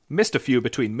missed a few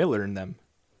between Miller and them.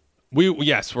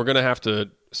 Yes, we're going to have to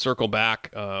circle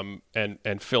back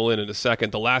and fill in a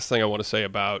second. The last thing I want to say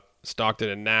about Stockton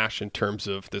and Nash in terms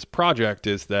of this project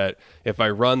is that if I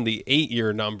run the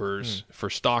 8-year numbers for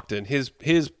Stockton, his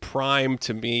prime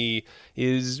to me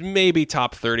is maybe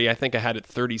top 30. I think I had it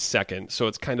 32nd, so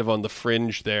it's kind of on the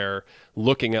fringe there,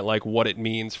 looking at like what it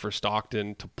means for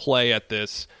Stockton to play at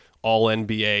this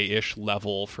all-NBA-ish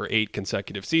level for 8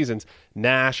 consecutive seasons.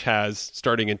 Nash has,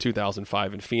 starting in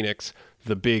 2005 in Phoenix,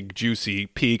 the big juicy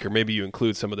peak, or maybe you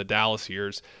include some of the Dallas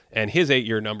years, and his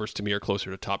 8-year numbers to me are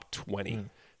closer to top 20.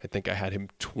 I think I had him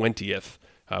 20th,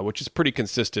 which is pretty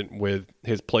consistent with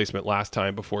his placement last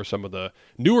time before some of the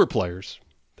newer players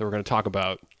that we're going to talk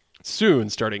about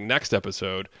soon, starting next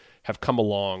episode, have come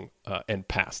along and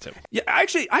passed him. Yeah,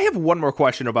 actually, I have one more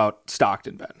question about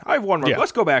Stockton, Ben. I have one more. Yeah.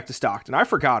 Let's go back to Stockton. I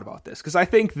forgot about this because I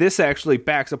think this actually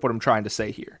backs up what I'm trying to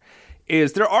say here.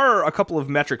 Is there are a couple of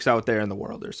metrics out there in the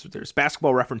world. There's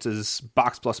Basketball References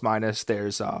box plus minus.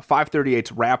 There's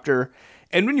 538's Raptor,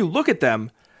 and when you look at them,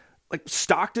 like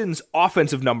Stockton's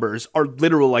offensive numbers are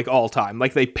literal like all time.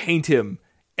 Like they paint him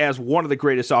as one of the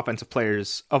greatest offensive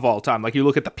players of all time. Like you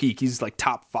look at the peak, he's like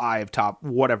top 5, top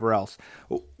whatever else.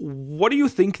 What do you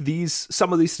think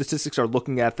some of these statistics are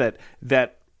looking at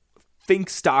that think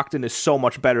Stockton is so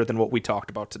much better than what we talked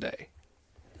about today?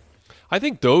 I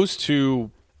think those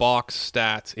two box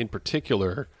stats in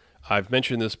particular, I've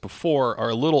mentioned this before, are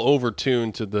a little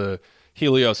overtuned to the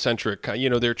heliocentric.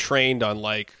 They're trained on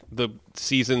like the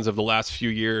seasons of the last few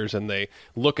years, and they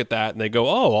look at that and they go,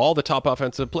 oh, all the top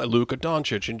offensive play, Luka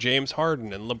Doncic and James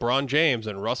Harden and LeBron James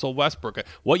and Russell Westbrook.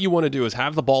 What you want to do is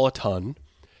have the ball a ton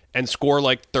and score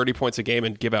like 30 points a game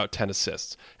and give out 10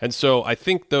 assists. And so I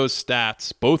think those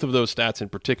stats, both of those stats in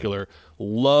particular,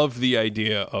 love the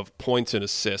idea of points and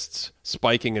assists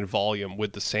spiking in volume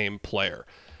with the same player.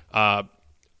 My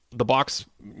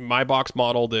box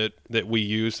model that we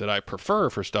use, that I prefer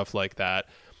for stuff like that,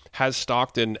 has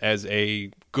Stockton as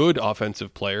a good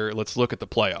offensive player. Let's look at the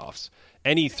playoffs.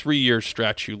 Any 3-year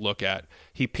stretch you look at,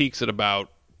 he peaks at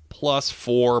about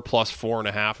 +4,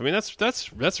 +4.5. I mean,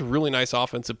 that's a really nice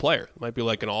offensive player. It might be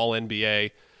like an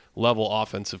all-NBA level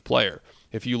offensive player.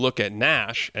 If you look at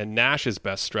Nash and Nash's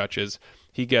best stretches,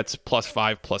 he gets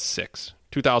 +5, +6.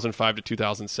 2005 to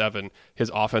 2007,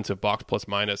 his offensive box plus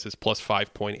minus is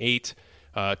 +5.8.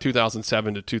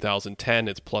 2007 to 2010,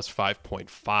 it's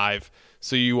 +5.5.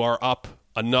 So you are up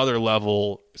another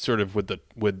level, sort of with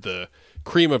the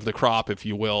cream of the crop, if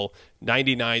you will,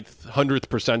 99th, 100th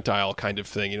percentile kind of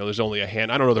thing. You know, there's only a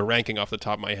hand. I don't know the ranking off the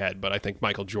top of my head, but I think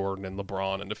Michael Jordan and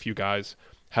LeBron and a few guys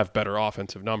have better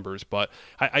offensive numbers. But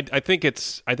I think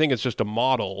it's just a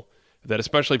model that,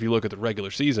 especially if you look at the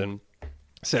regular season,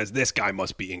 says this guy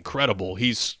must be incredible.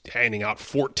 He's handing out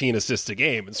 14 assists a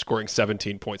game and scoring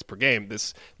 17 points per game.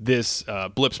 This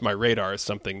blips my radar as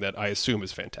something that I assume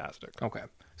is fantastic. Okay.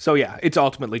 So yeah, it's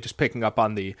ultimately just picking up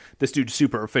on this dude's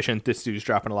super efficient, this dude's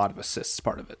dropping a lot of assists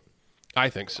part of it. I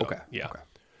think so. Okay. Yeah.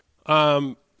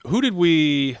 Okay. Who did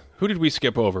we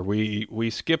skip over? We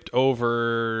skipped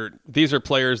over. These are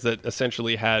players that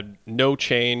essentially had no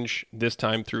change this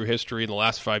time through history. In the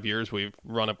last 5 years, we've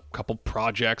run a couple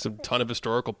projects, a ton of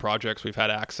historical projects. We've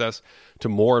had access to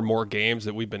more and more games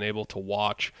that we've been able to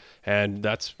watch, and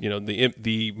that's, you know,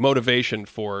 the motivation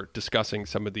for discussing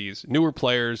some of these newer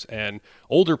players and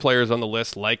older players on the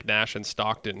list, like Nash and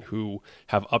Stockton, who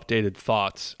have updated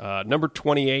thoughts. Number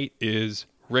 28 is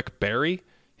Rick Barry.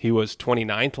 He was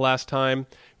 29th last time.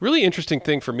 Really interesting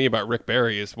thing for me about Rick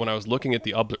Barry is when I was looking at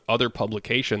the other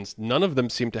publications, none of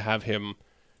them seemed to have him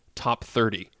top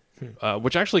 30,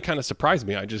 which actually kind of surprised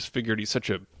me. I just figured he's such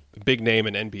a big name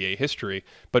in NBA history,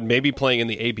 but maybe playing in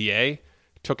the ABA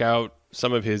took out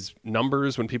some of his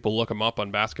numbers when people look him up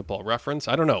on Basketball Reference.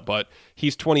 I don't know, but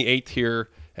he's 28th here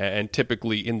and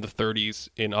typically in the 30s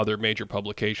in other major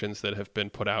publications that have been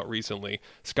put out recently.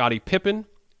 Scottie Pippen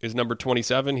is number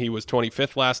 27. He was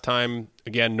 25th last time.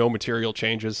 Again, no material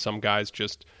changes. Some guys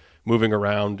just moving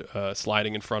around,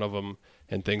 sliding in front of them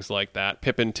and things like that.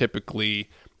 Pippen typically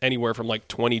anywhere from like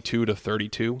 22 to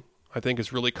 32, I think,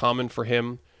 is really common for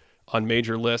him on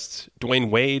major lists. Dwayne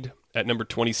Wade at number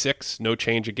 26, no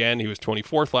change again. He was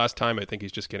 24th last time. I think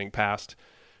he's just getting passed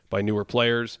by newer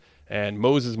players. And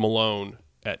Moses Malone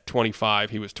at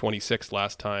 25. He was 26th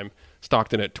last time.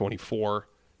 Stockton at 24.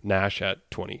 Nash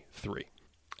at 23.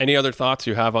 Any other thoughts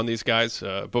you have on these guys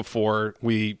before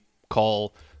we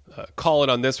call it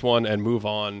on this one and move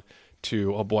on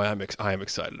to, oh boy, I am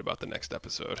excited about the next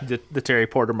episode. The Terry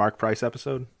Porter Mark Price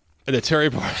episode. The Terry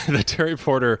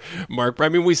Porter Mark. I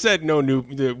mean, we said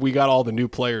we got all the new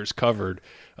players covered,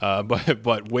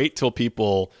 but wait till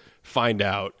people find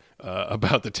out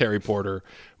about the Terry Porter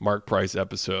Mark Price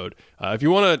episode. If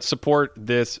you want to support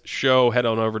this show, head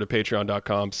on over to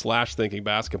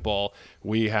patreon.com/thinkingbasketball.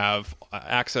 We have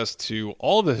access to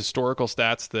all of the historical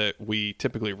stats that we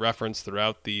typically reference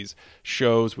throughout these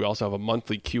shows. We also have a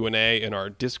monthly Q&A in our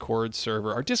Discord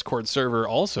server. Our Discord server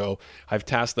also, I've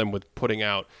tasked them with putting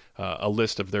out a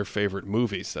list of their favorite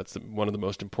movies. That's one of the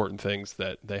most important things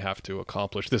that they have to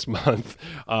accomplish this month.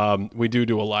 We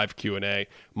do a live Q&A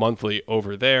monthly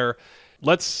over there.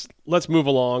 Let's move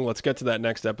along. Let's get to that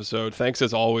next episode. Thanks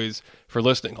as always for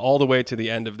listening all the way to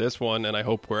the end of this one, and I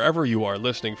hope wherever you are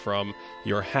listening from,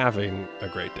 you're having a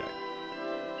great day.